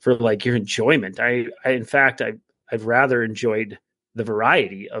for your enjoyment. In fact, I've rather enjoyed the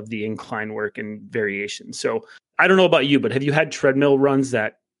variety of the incline work and variation. So I don't know about you, but have you had treadmill runs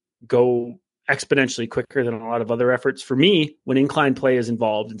that go exponentially quicker than a lot of other efforts? For me, when incline play is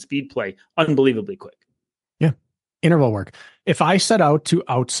involved in speed play, unbelievably quick. Yeah. Interval work. If I set out to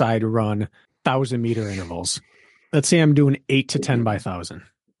outside run 1,000-meter intervals, let's say I'm doing 8 to 10 by 1,000.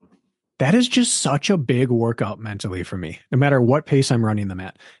 That is just such a big workout mentally for me, no matter what pace I'm running them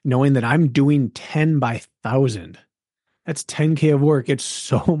at, knowing that I'm doing 10 by 1,000. That's 10K of work. It's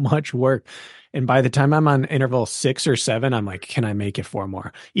so much work. And by the time I'm on interval 6 or 7, I'm like, can I make it 4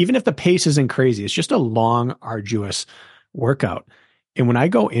 more? Even if the pace isn't crazy, it's just a long, arduous workout. And when I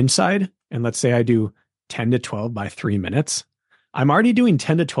go inside, and let's say I do 10 to 12 by 3 minutes, I'm already doing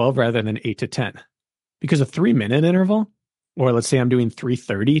 10 to 12 rather than 8 to 10. Because a 3-minute interval, or let's say I'm doing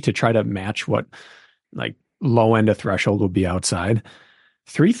 3:30 to try to match what like low end of threshold will be outside.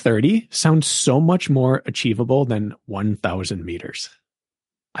 3:30 sounds so much more achievable than 1,000 meters.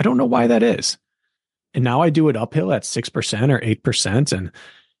 I don't know why that is. And now I do it uphill at 6% or 8%, and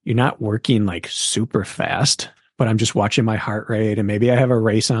you're not working like super fast, but I'm just watching my heart rate, and maybe I have a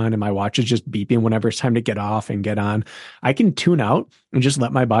race on and my watch is just beeping whenever it's time to get off and get on. I can tune out and just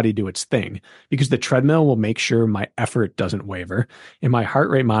let my body do its thing, because the treadmill will make sure my effort doesn't waver, and my heart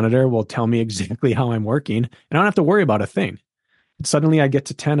rate monitor will tell me exactly how I'm working, and I don't have to worry about a thing. And suddenly I get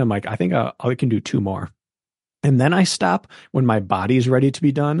to 10. I'm like, I think I can do 2 more. And then I stop when my body's ready to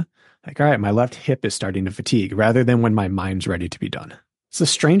be done. Like, all right, my left hip is starting to fatigue, rather than when my mind's ready to be done. It's the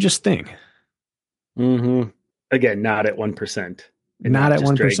strangest thing. Mm-hmm. Again, not at 1%. Not at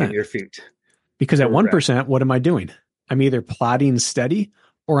 1%. Dragging your feet. Because at 1%, what am I doing? I'm either plodding steady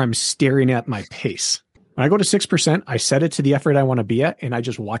or I'm staring at my pace. When I go to 6%, I set it to the effort I want to be at, and I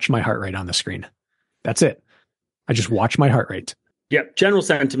just watch my heart rate on the screen. That's it. I just watch my heart rate. Yeah, general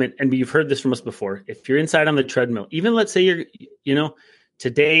sentiment, and you've heard this from us before. If you're inside on the treadmill, even let's say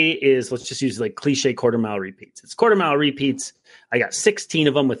today is, let's just use like cliche quarter mile repeats. It's quarter mile repeats. I got 16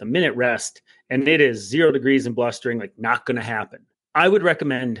 of them with a minute rest, and it is 0 degrees and blustering, like not going to happen. I would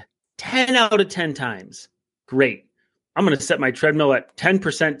recommend 10 out of 10 times. Great. I'm going to set my treadmill at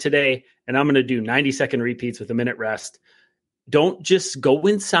 10% today, and I'm going to do 90-second repeats with a minute rest. Don't just go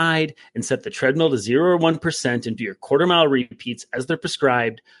inside and set the treadmill to 0 or 1% and do your quarter mile repeats as they're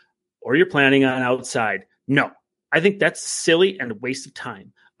prescribed, or you're planning on outside. No, I think that's silly and a waste of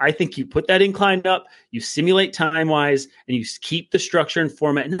time. I think you put that incline up, you simulate time-wise, and you keep the structure and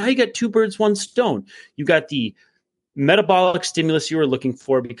format. And now you got 2 birds, 1 stone. You got the metabolic stimulus you were looking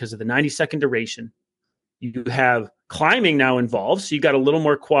for because of the 90-second duration. You have climbing now involved, so you got a little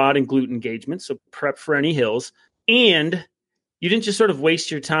more quad and glute engagement, so prep for any hills. And you didn't just sort of waste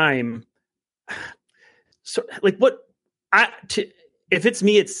your time. So, like, if it's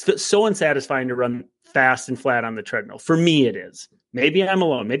me, it's so unsatisfying to run fast and flat on the treadmill. For me, it is. Maybe I'm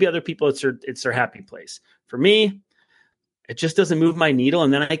alone. Maybe other people, it's their happy place. For me, it just doesn't move my needle.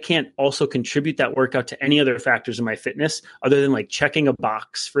 And then I can't also contribute that workout to any other factors in my fitness other than like checking a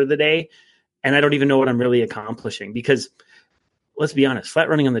box for the day. And I don't even know what I'm really accomplishing, because let's be honest, flat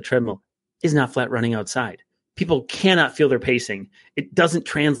running on the treadmill is not flat running outside. People cannot feel their pacing. It doesn't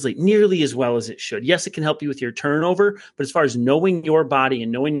translate nearly as well as it should. Yes, it can help you with your turnover, but as far as knowing your body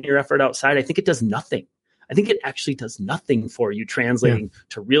and knowing your effort outside, I think it does nothing. I think it actually does nothing for you translating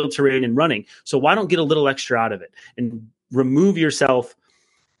to real terrain and running. So why don't get a little extra out of it and remove yourself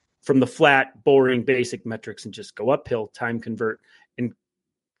from the flat, boring, basic metrics and just go uphill, time convert, and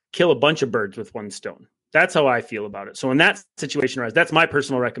kill a bunch of birds with 1 stone. That's how I feel about it. So in that situation, that's my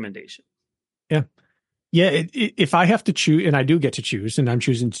personal recommendation. Yeah. Yeah, if I have to choose, and I do get to choose, and I'm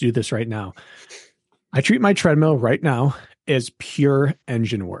choosing to do this right now, I treat my treadmill right now as pure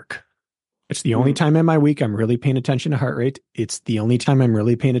engine work. It's the only time in my week I'm really paying attention to heart rate. It's the only time I'm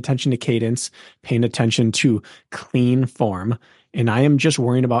really paying attention to cadence, paying attention to clean form, and I am just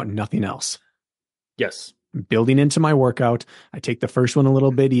worrying about nothing else. Yes. Building into my workout, I take the first one a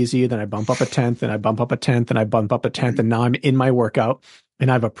little bit easy, then I bump up a 10th, and I bump up a 10th, and I bump up a 10th, and now I'm in my workout.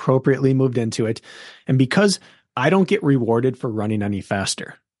 And I've appropriately moved into it. And because I don't get rewarded for running any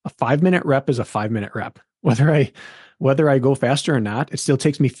faster, a 5-minute rep is a 5-minute rep. Whether I go faster or not, it still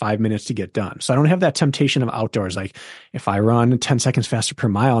takes me 5 minutes to get done. So I don't have that temptation of outdoors. Like if I run 10 seconds faster per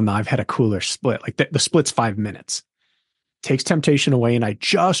mile, now I've had a cooler split. Like the split's 5 minutes. Takes temptation away, and I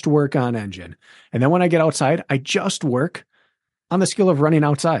just work on engine. And then when I get outside, I just work on the skill of running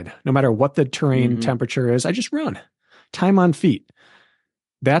outside. No matter what the terrain temperature is, I just run. Time on feet.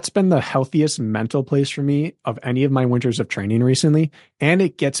 That's been the healthiest mental place for me of any of my winters of training recently. And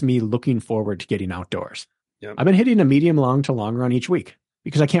it gets me looking forward to getting outdoors. Yep. I've been hitting a medium long to long run each week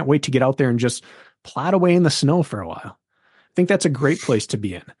because I can't wait to get out there and just plod away in the snow for a while. I think that's a great place to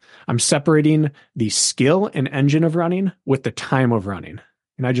be in. I'm separating the skill and engine of running with the time of running.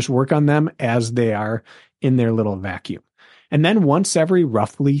 And I just work on them as they are in their little vacuum. And then once every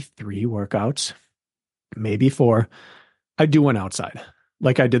roughly 3 workouts, maybe 4, I do one outside.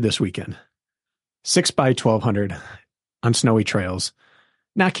 Like I did this weekend, 6 by 1200 on snowy trails,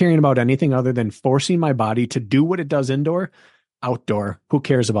 not caring about anything other than forcing my body to do what it does indoor, outdoor. Who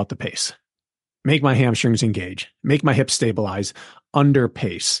cares about the pace? Make my hamstrings engage, make my hips stabilize, under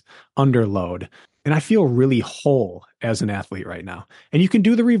pace, under load. And I feel really whole as an athlete right now. And you can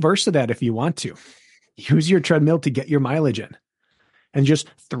do the reverse of that if you want to. Use your treadmill to get your mileage in and just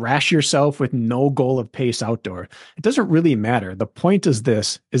thrash yourself with no goal of pace outdoor. It doesn't really matter. The point is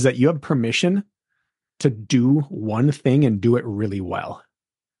that you have permission to do one thing and do it really well,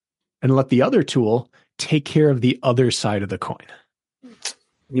 and let the other tool take care of the other side of the coin.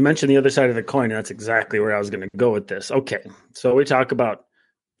 You mentioned the other side of the coin, and that's exactly where I was going to go with this. Okay, so we talk about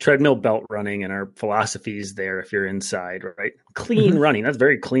treadmill belt running and our philosophies there if you're inside, right? Clean running. That's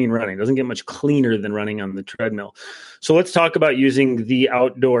very clean running. It doesn't get much cleaner than running on the treadmill. So let's talk about using the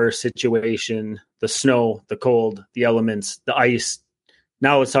outdoor situation, the snow, the cold, the elements, the ice.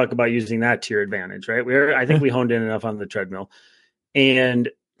 Now let's talk about using that to your advantage, right? I think we honed in enough on the treadmill. And,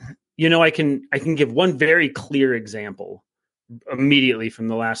 I can give one very clear example immediately from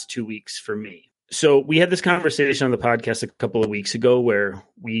the last 2 weeks for me. So we had this conversation on the podcast a couple of weeks ago where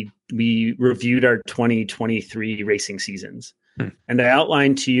we reviewed our 2023 racing seasons. And I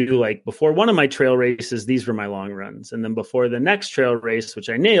outlined to you, like, before one of my trail races, these were my long runs. And then before the next trail race, which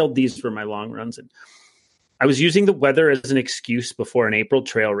I nailed, these were my long runs. And I was using the weather as an excuse before an April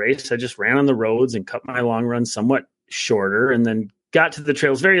trail race. I just ran on the roads and cut my long run somewhat shorter, and then got to the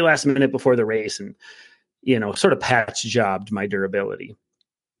trails very last minute before the race and, sort of patch jobbed my durability.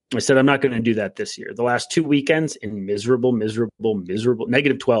 I said, I'm not going to do that this year. The last 2 weekends in miserable,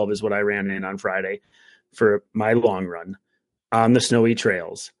 -12 is what I ran in on Friday for my long run on the snowy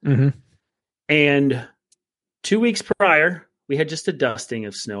trails. And 2 weeks prior, we had just a dusting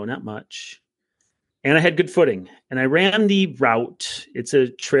of snow, not much. And I had good footing. And I ran the route. It's a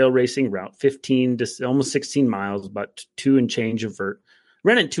trail racing route, 15 to almost 16 miles, about 2 and change of vert.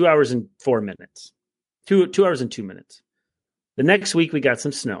 Ran it in 2 hours and 4 minutes. 2 hours and 2 minutes. The next week, we got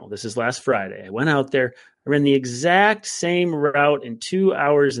some snow. This is last Friday. I went out there. I ran the exact same route in 2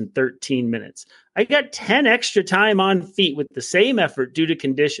 hours and 13 minutes. I got 10 extra time on feet with the same effort due to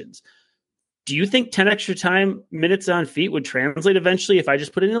conditions. Do you think 10 extra minutes on feet would translate eventually if I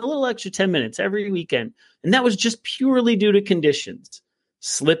just put in a little extra 10 minutes every weekend? And that was just purely due to conditions.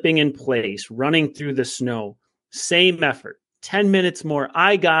 Slipping in place, running through the snow, same effort, 10 minutes more.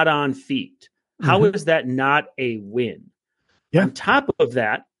 I got on feet. How is that not a win? Yeah. On top of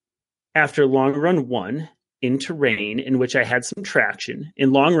that, after long run 1 in terrain in which I had some traction,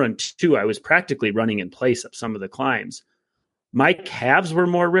 in long run 2, I was practically running in place up some of the climbs. My calves were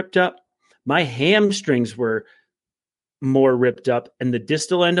more ripped up. My hamstrings were more ripped up, and the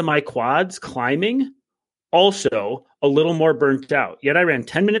distal end of my quads climbing also a little more burnt out. Yet I ran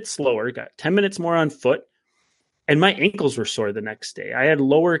 10 minutes slower, got 10 minutes more on foot, and my ankles were sore the next day. I had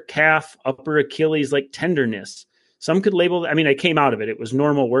lower calf, upper Achilles tenderness. Some could label, I came out of it. It was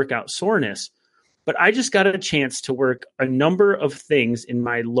normal workout soreness, but I just got a chance to work a number of things in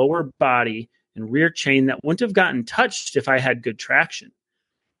my lower body and rear chain that wouldn't have gotten touched if I had good traction.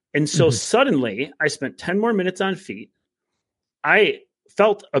 And so suddenly I spent 10 more minutes on feet. I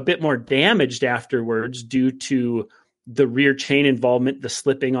felt a bit more damaged afterwards due to the rear chain involvement, the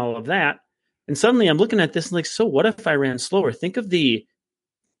slipping, all of that. And suddenly I'm looking at this and so what if I ran slower? Think of the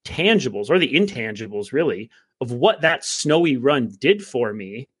tangibles or the intangibles really of what that snowy run did for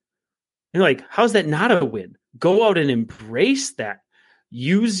me. And how's that not a win? Go out and embrace that.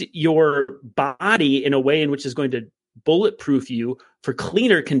 Use your body in a way in which is going to bulletproof you for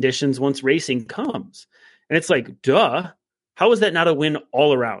cleaner conditions once racing comes. And it's duh. How is that not a win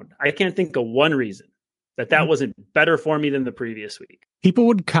all around? I can't think of one reason that wasn't better for me than the previous week. People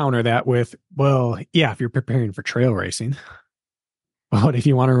would counter that with, well, yeah, if you're preparing for trail racing. But if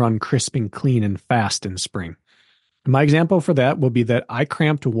you want to run crisp and clean and fast in spring. My example for that will be that I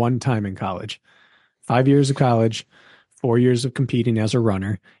cramped one time in college. 5 years of college, 4 years of competing as a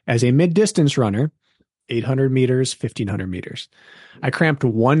runner, as a mid-distance runner, 800 meters, 1,500 meters. I cramped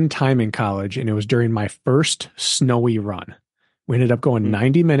one time in college, and it was during my first snowy run. We ended up going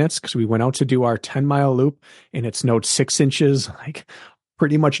 90 minutes because we went out to do our 10-mile loop, and it snowed 6 inches,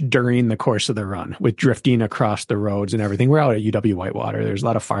 pretty much during the course of the run, with drifting across the roads and everything. We're out at UW Whitewater. There's a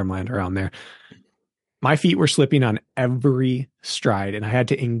lot of farmland around there. My feet were slipping on every stride, and I had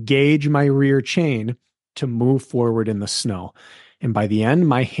to engage my rear chain to move forward in the snow. And by the end,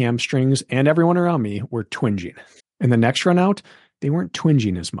 my hamstrings and everyone around me were twinging. And the next run out, they weren't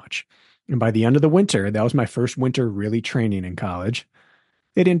twinging as much. And by the end of the winter, that was my first winter really training in college,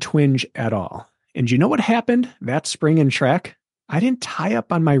 they didn't twinge at all. And you know what happened that spring in track? I didn't tie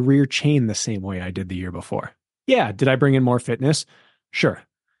up on my rear chain the same way I did the year before. Yeah, did I bring in more fitness? Sure.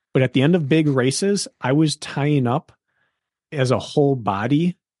 But at the end of big races, I was tying up as a whole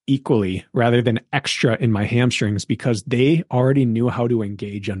body equally rather than extra in my hamstrings because they already knew how to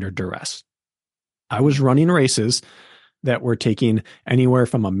engage under duress. I was running races that were taking anywhere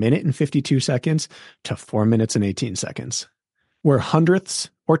from 1 minute and 52 seconds to 4 minutes and 18 seconds, where hundredths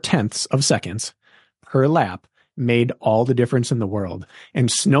or tenths of seconds per lap made all the difference in the world.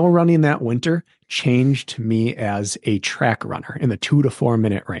 And snow running that winter changed me as a track runner in the 2 to 4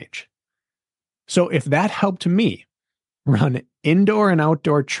 minute range. So if that helped me run indoor and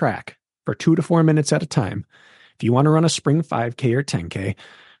outdoor track for 2 to 4 minutes at a time, if you want to run a spring 5K or 10K,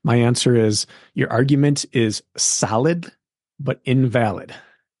 my answer is your argument is solid, but invalid.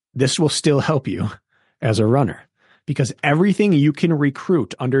 This will still help you as a runner because everything you can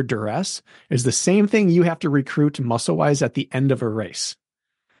recruit under duress is the same thing you have to recruit muscle-wise at the end of a race.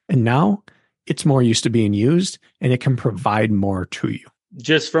 And now it's more used to being used and it can provide more to you.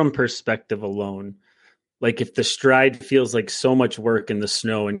 Just from perspective alone, like if the stride feels like so much work in the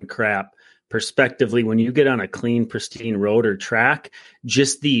snow and crap, perspectively, when you get on a clean, pristine road or track,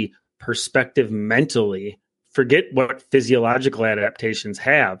 just the perspective mentally, forget what physiological adaptations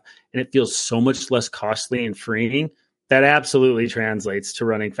have, and it feels so much less costly and freeing. That absolutely translates to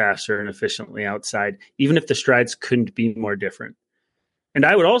running faster and efficiently outside, even if the strides couldn't be more different. And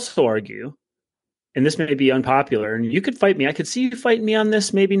I would also argue, and this may be unpopular, and you could fight me. I could see you fighting me on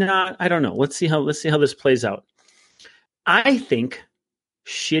this, maybe not. I don't know. Let's see how this plays out. I think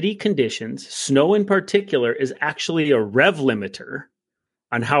shitty conditions, snow in particular, is actually a rev limiter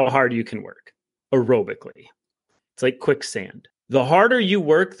on how hard you can work aerobically. It's like quicksand. The harder you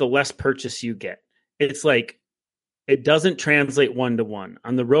work, the less purchase you get. It's like it doesn't translate 1-to-1.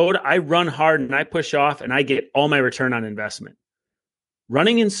 On the road, I run hard and I push off and I get all my return on investment.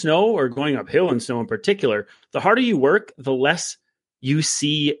 Running in snow or going uphill in snow in particular, the harder you work, the less you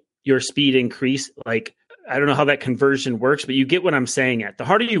see your speed increase. Like, I don't know how that conversion works, but you get what I'm saying at. The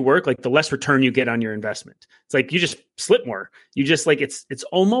harder you work, like the less return you get on your investment. It's like you just slip more. You just like it's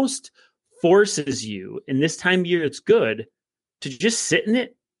almost forces you, in this time of year, it's good to just sit in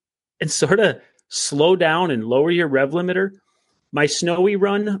it and sort of slow down and lower your rev limiter. My snowy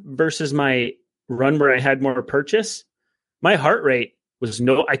run versus my run where I had more purchase, my heart rate was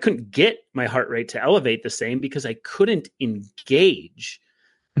I couldn't get my heart rate to elevate the same because I couldn't engage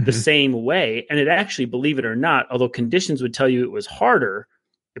the same way. And it actually, believe it or not, although conditions would tell you it was harder,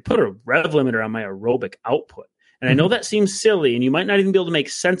 it put a rev limiter on my aerobic output. And I know that seems silly and you might not even be able to make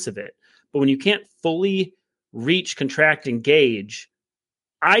sense of it, but when you can't fully reach, contract, engage,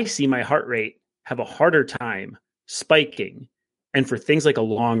 I see my heart rate have a harder time spiking. And for things like a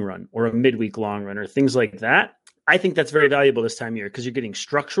long run or a midweek long run or things like that, I think that's very valuable this time of year because you're getting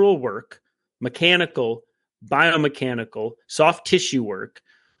structural work, mechanical, biomechanical, soft tissue work,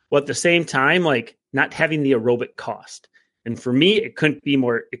 while at the same time, like not having the aerobic cost. And for me, it couldn't be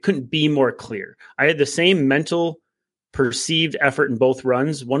more clear. I had the same mental perceived effort in both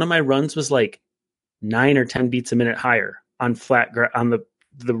runs. One of my runs was like 9 or 10 beats a minute higher on on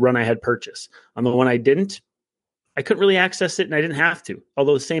the run I had purchased. On the one I didn't, I couldn't really access it and I didn't have to,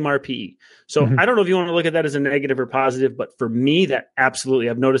 although the same RPE. So I don't know if you want to look at that as a negative or positive, but for me, that absolutely,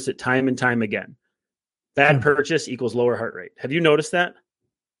 I've noticed it time and time again. Bad purchase equals lower heart rate. Have you noticed that?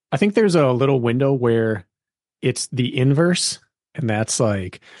 I think there's a little window where it's the inverse, and that's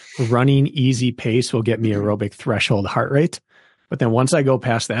like running easy pace will get me aerobic threshold heart rate. But then once I go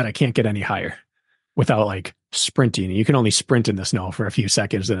past that, I can't get any higher without like sprinting. You can only sprint in the snow for a few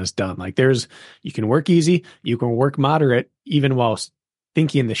seconds and it's done. Like you can work easy, you can work moderate, even while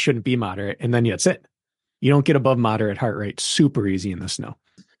thinking this shouldn't be moderate. And then that's it. You don't get above moderate heart rate super easy in the snow.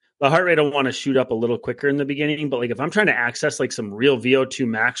 The heart rate will want to shoot up a little quicker in the beginning, but like if I'm trying to access like some real VO2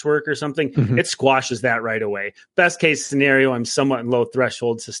 max work or something, it squashes that right away. Best case scenario, I'm somewhat in low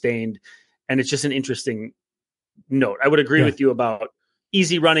threshold sustained. And it's just an interesting note. I would agree with you about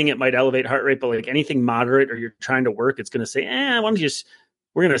easy running. It might elevate heart rate, but like anything moderate or you're trying to work, it's going to say,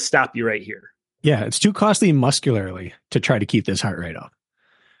 we're going to stop you right here. Yeah. It's too costly muscularly to try to keep this heart rate up.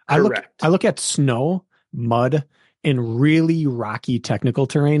 I look at snow, mud, and really rocky technical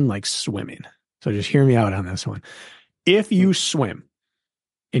terrain like swimming. So just hear me out on this one. If you swim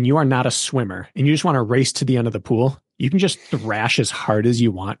and you are not a swimmer and you just want to race to the end of the pool, you can just thrash as hard as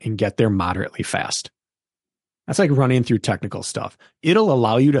you want and get there moderately fast. That's like running through technical stuff. It'll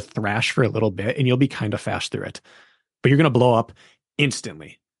allow you to thrash for a little bit and you'll be kind of fast through it, but you're going to blow up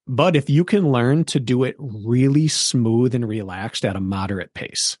instantly. But if you can learn to do it really smooth and relaxed at a moderate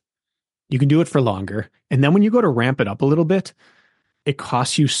pace, you can do it for longer. And then when you go to ramp it up a little bit, it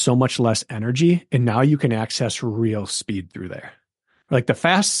costs you so much less energy. And now you can access real speed through there. Like the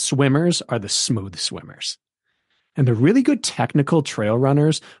fast swimmers are the smooth swimmers. And the really good technical trail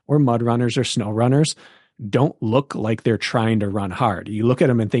runners or mud runners or snow runners don't look like they're trying to run hard. You look at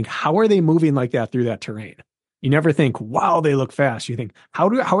them and think, how are they moving like that through that terrain? You never think, wow, they look fast. You think, how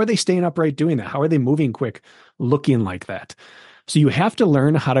are they staying upright doing that? How are they moving quick, looking like that? So you have to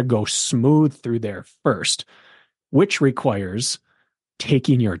learn how to go smooth through there first, which requires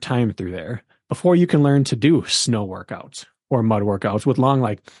taking your time through there before you can learn to do snow workouts or mud workouts with long,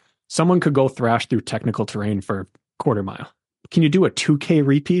 like someone could go thrash through technical terrain for quarter mile. Can you do a 2K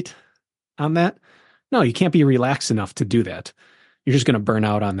repeat on that? No, you can't be relaxed enough to do that. You're just going to burn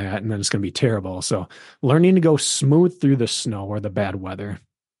out on that, and then it's going to be terrible. So learning to go smooth through the snow or the bad weather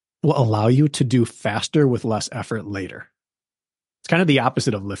will allow you to do faster with less effort later. It's kind of the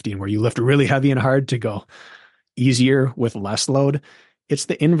opposite of lifting, where you lift really heavy and hard to go easier with less load. It's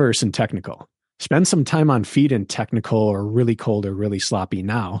the inverse in technical. Spend some time on feet in technical or really cold or really sloppy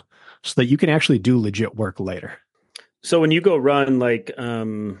now so that you can actually do legit work later. So when you go run, like,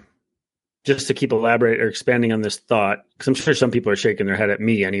 just to keep elaborate or expanding on this thought, because I'm sure some people are shaking their head at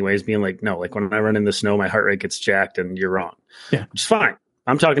me anyways, being like, no, like when I run in the snow, my heart rate gets jacked and you're wrong. Yeah. Which is fine.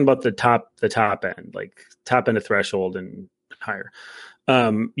 I'm talking about the top end, like top end of threshold and higher.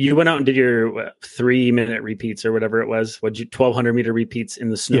 You went out and did your 3-minute repeats or whatever it was. 1,200 meter repeats in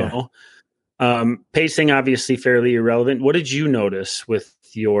the snow. Yeah. Pacing, obviously fairly irrelevant. What did you notice with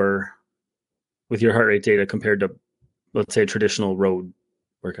your heart rate data compared to, let's say, a traditional road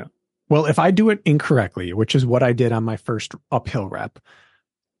workout? Well, if I do it incorrectly, which is what I did on my first uphill rep,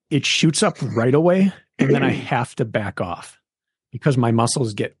 it shoots up right away, and then I have to back off because my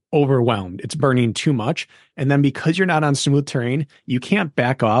muscles get overwhelmed. It's burning too much. And then because you're not on smooth terrain, you can't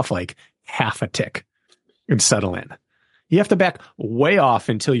back off like half a tick and settle in. You have to back way off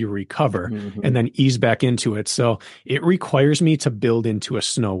until you recover and then ease back into it. So it requires me to build into a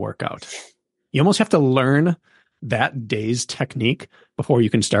snow workout. You almost have to learn that day's technique before you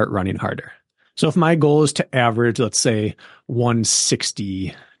can start running harder. So if my goal is to average, let's say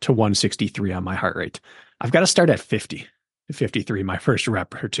 160 to 163 on my heart rate, I've got to start at 50 to 53, my first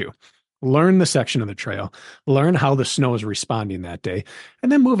rep or two. Learn the section of the trail, learn how the snow is responding that day,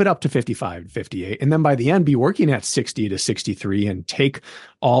 and then move it up to 55, 58. And then by the end, be working at 60 to 63 and take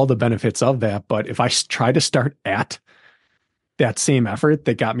all the benefits of that. But if I try to start at that same effort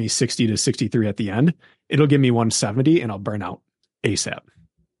that got me 60 to 63 at the end, it'll give me 170 and I'll burn out ASAP.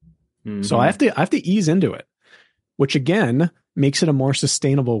 So I have to ease into it, which again makes it a more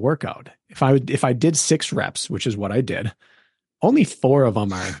sustainable workout. If I did 6 reps, which is what I did, only 4 of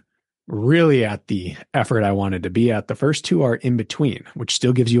them are really at the effort I wanted to be at. The first 2 are in between, which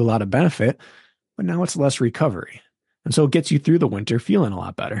still gives you a lot of benefit, but now it's less recovery. And so it gets you through the winter feeling a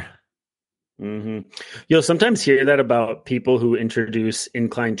lot better. You'll sometimes hear that about people who introduce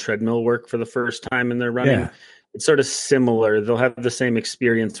incline treadmill work for the first time in their running. Yeah. It's sort of similar. They'll have the same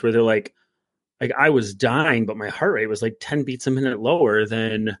experience where they're like I was dying, but my heart rate was like 10 beats a minute lower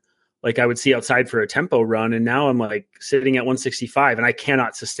than like I would see outside for a tempo run. And now I'm like sitting at 165 and I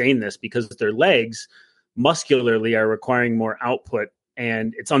cannot sustain this because their legs muscularly are requiring more output.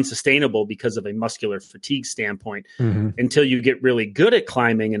 And it's unsustainable because of a muscular fatigue standpoint until you get really good at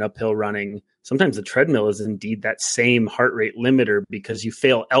climbing and uphill running. Sometimes the treadmill is indeed that same heart rate limiter because you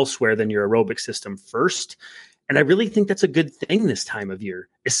fail elsewhere than your aerobic system first. And I really think that's a good thing this time of year,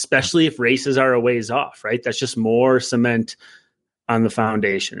 especially if races are a ways off, right? That's just more cement on the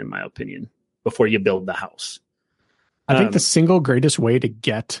foundation, in my opinion, before you build the house. I think the single greatest way to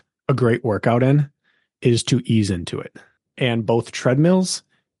get a great workout in is to ease into it. And both treadmills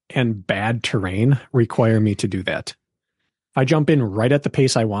and bad terrain require me to do that. If I jump in right at the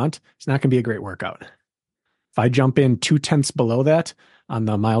pace I want, it's not going to be a great workout. If I jump in 0.2 below that on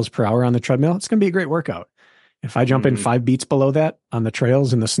the miles per hour on the treadmill, it's going to be a great workout. If I jump in 5 beats below that on the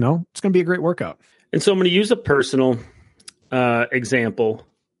trails in the snow, it's going to be a great workout. And so I'm going to use a personal example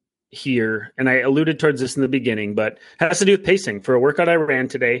here. And I alluded towards this in the beginning, but it has to do with pacing. For a workout I ran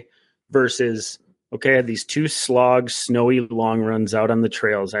today versus, okay, I had these 2 slog, snowy long runs out on the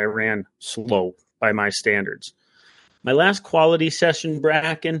trails. I ran slow by my standards. My last quality session,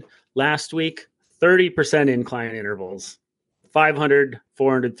 Bracken, last week, 30% incline intervals. 500,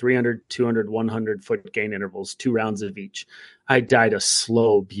 400, 300, 200, 100 foot gain intervals, 2 rounds of each. I died a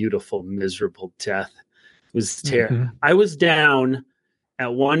slow, beautiful, miserable death. It was terrible. I was down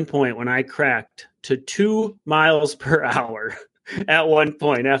at one point when I cracked to 2 miles per hour at one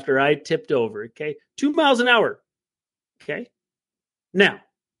point after I tipped over. Okay. 2 miles an hour. Okay. Now,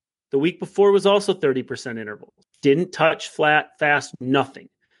 the week before was also 30% intervals. Didn't touch flat, fast, nothing.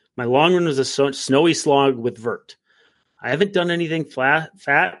 My long run was a snowy slog with vert. I haven't done anything fat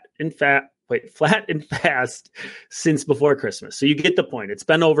flat and fast since before Christmas. So you get the point. It's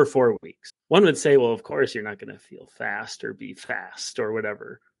been over 4 weeks. One would say, well, of course, you're not going to feel fast or be fast or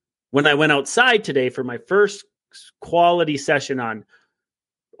whatever. When I went outside today for my first quality session on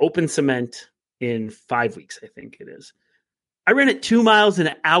open cement in 5 weeks, I think it is, I ran at 2 miles an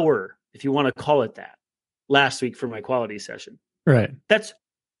hour, if you want to call it that, last week for my quality session. Right. That's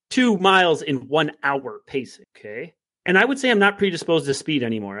 2 miles in 1 hour pacing. Okay. And I would say I'm not predisposed to speed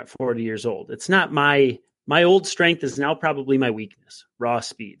anymore at 40 years old. It's not my old strength is now probably my weakness, raw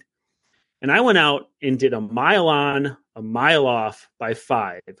speed. And I went out and did a mile on, a mile off by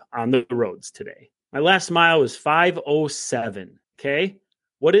 5 on the roads today. My last mile was 5:07. Okay.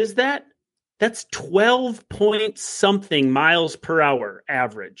 What is that? That's 12 point something miles per hour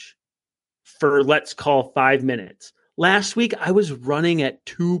average for, let's call 5 minutes. Last week, I was running at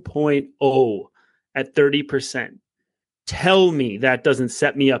 2.0 at 30%. Tell me that doesn't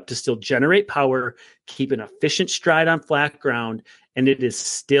set me up to still generate power, keep an efficient stride on flat ground, and it is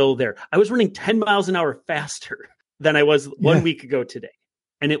still there. I was running 10 miles an hour faster than I was 1 week ago today,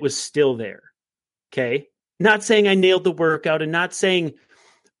 and it was still there. Okay? Not saying I nailed the workout and not saying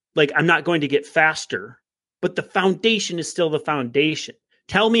like I'm not going to get faster, but the foundation is still the foundation.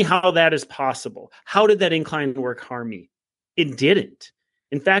 Tell me how that is possible. How did that incline work harm me? It didn't.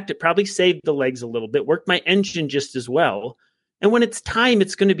 In fact, it probably saved the legs a little bit, worked my engine just as well. And when it's time,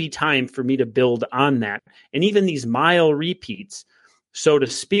 it's going to be time for me to build on that. And even these mile repeats, so to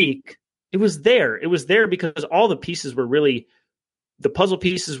speak, it was there. It was there because all the pieces were really, the puzzle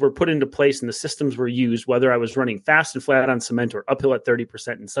pieces were put into place and the systems were used, whether I was running fast and flat on cement or uphill at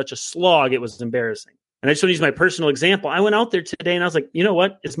 30% in such a slog, it was embarrassing. And I just want to use my personal example. I went out there today and I was like, you know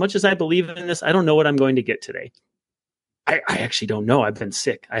what? As much as I believe in this, I don't know what I'm going to get today. I actually don't know. I've been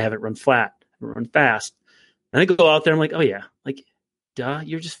sick. I haven't run flat. I haven't run fast. And I go out there. I'm like, oh yeah, like, duh,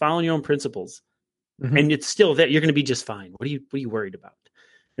 you're just following your own principles. Mm-hmm. And it's still there. You're going to be just fine. What are you worried about?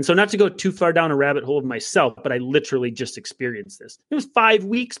 And so not to go too far down a rabbit hole of myself, but I literally just experienced this. It was 5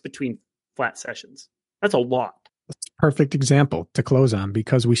 weeks between flat sessions. That's a lot. That's a perfect example to close on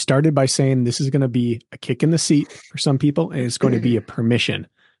because we started by saying this is going to be a kick in the seat for some people and it's going to be a permission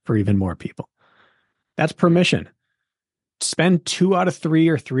for even more people. That's permission. Spend 2 out of 3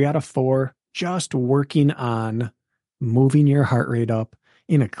 or 3 out of 4 just working on moving your heart rate up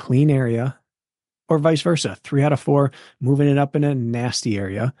in a clean area or vice versa. 3 out of 4, moving it up in a nasty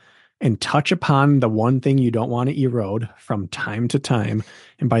area and touch upon the one thing you don't want to erode from time to time.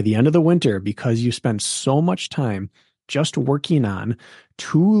 And by the end of the winter, because you spend so much time just working on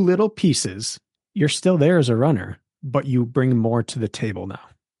 2 little pieces, you're still there as a runner, but you bring more to the table now.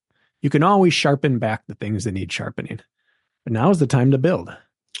 You can always sharpen back the things that need sharpening. But now is the time to build.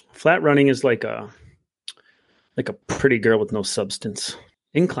 Flat running is like a pretty girl with no substance.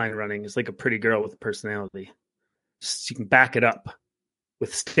 Incline running is like a pretty girl with personality. Just, you can back it up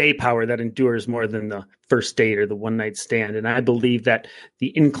with stay power that endures more than the first date or the one night stand. And I believe that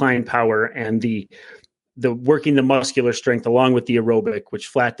the incline power and the working the muscular strength along with the aerobic, which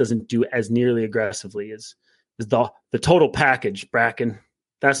flat doesn't do as nearly aggressively, is the total package, Bracken.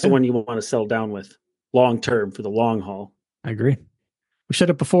 That's the one you want to settle down with long term for the long haul. I agree. We said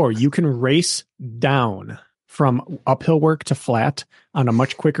it before. You can race down from uphill work to flat on a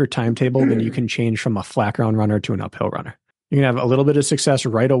much quicker timetable than you can change from a flat ground runner to an uphill runner. You can have a little bit of success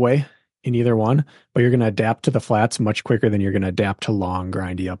right away in either one, but you're going to adapt to the flats much quicker than you're going to adapt to long,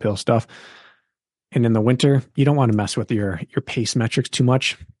 grindy uphill stuff. And in the winter, you don't want to mess with your pace metrics too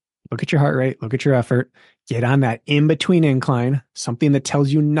much. Look at your heart rate, look at your effort, get on that in-between incline, something that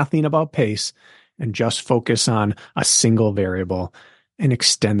tells you nothing about pace, and just focus on a single variable and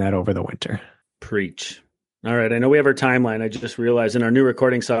extend that over the winter. Preach. All right. I know we have our timeline. I just realized in our new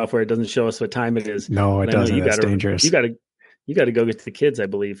recording software, it doesn't show us what time it is. No, it doesn't. That's dangerous. You got to go get the kids, I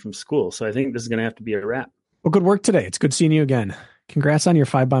believe, from school. So I think this is going to have to be a wrap. Well, good work today. It's good seeing you again. Congrats on your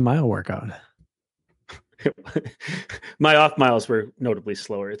 5-mile workout. My off miles were notably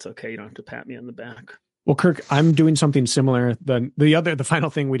slower. It's okay. You don't have to pat me on the back. Well, Kirk, I'm doing something similar. The final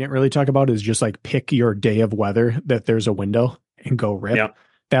thing we didn't really talk about is just like pick your day of weather that there's a window and go rip. Yeah.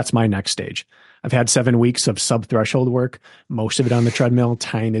 That's my next stage. I've had 7 weeks of sub-threshold work, most of it on the treadmill,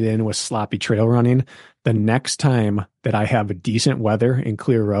 tying it in with sloppy trail running. The next time that I have decent weather and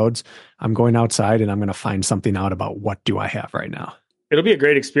clear roads, I'm going outside and I'm going to find something out about what do I have right now. It'll be a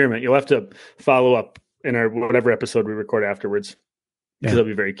great experiment. You'll have to follow up in our whatever episode we record afterwards because I'll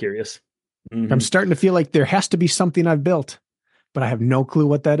be very curious. Mm-hmm. I'm starting to feel like there has to be something I've built, but I have no clue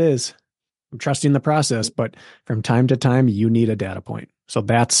what that is. I'm trusting the process, but from time to time, you need a data point. So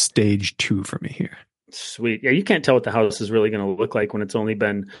that's stage 2 for me here. Sweet. Yeah, you can't tell what the house is really going to look like when it's only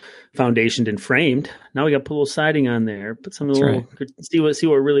been foundationed and framed. Now we got to put a little siding on there, put some little, see what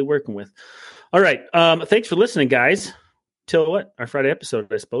we're really working with. All right. Thanks for listening, guys. Till what? Our Friday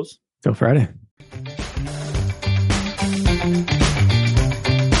episode, I suppose. Till Friday.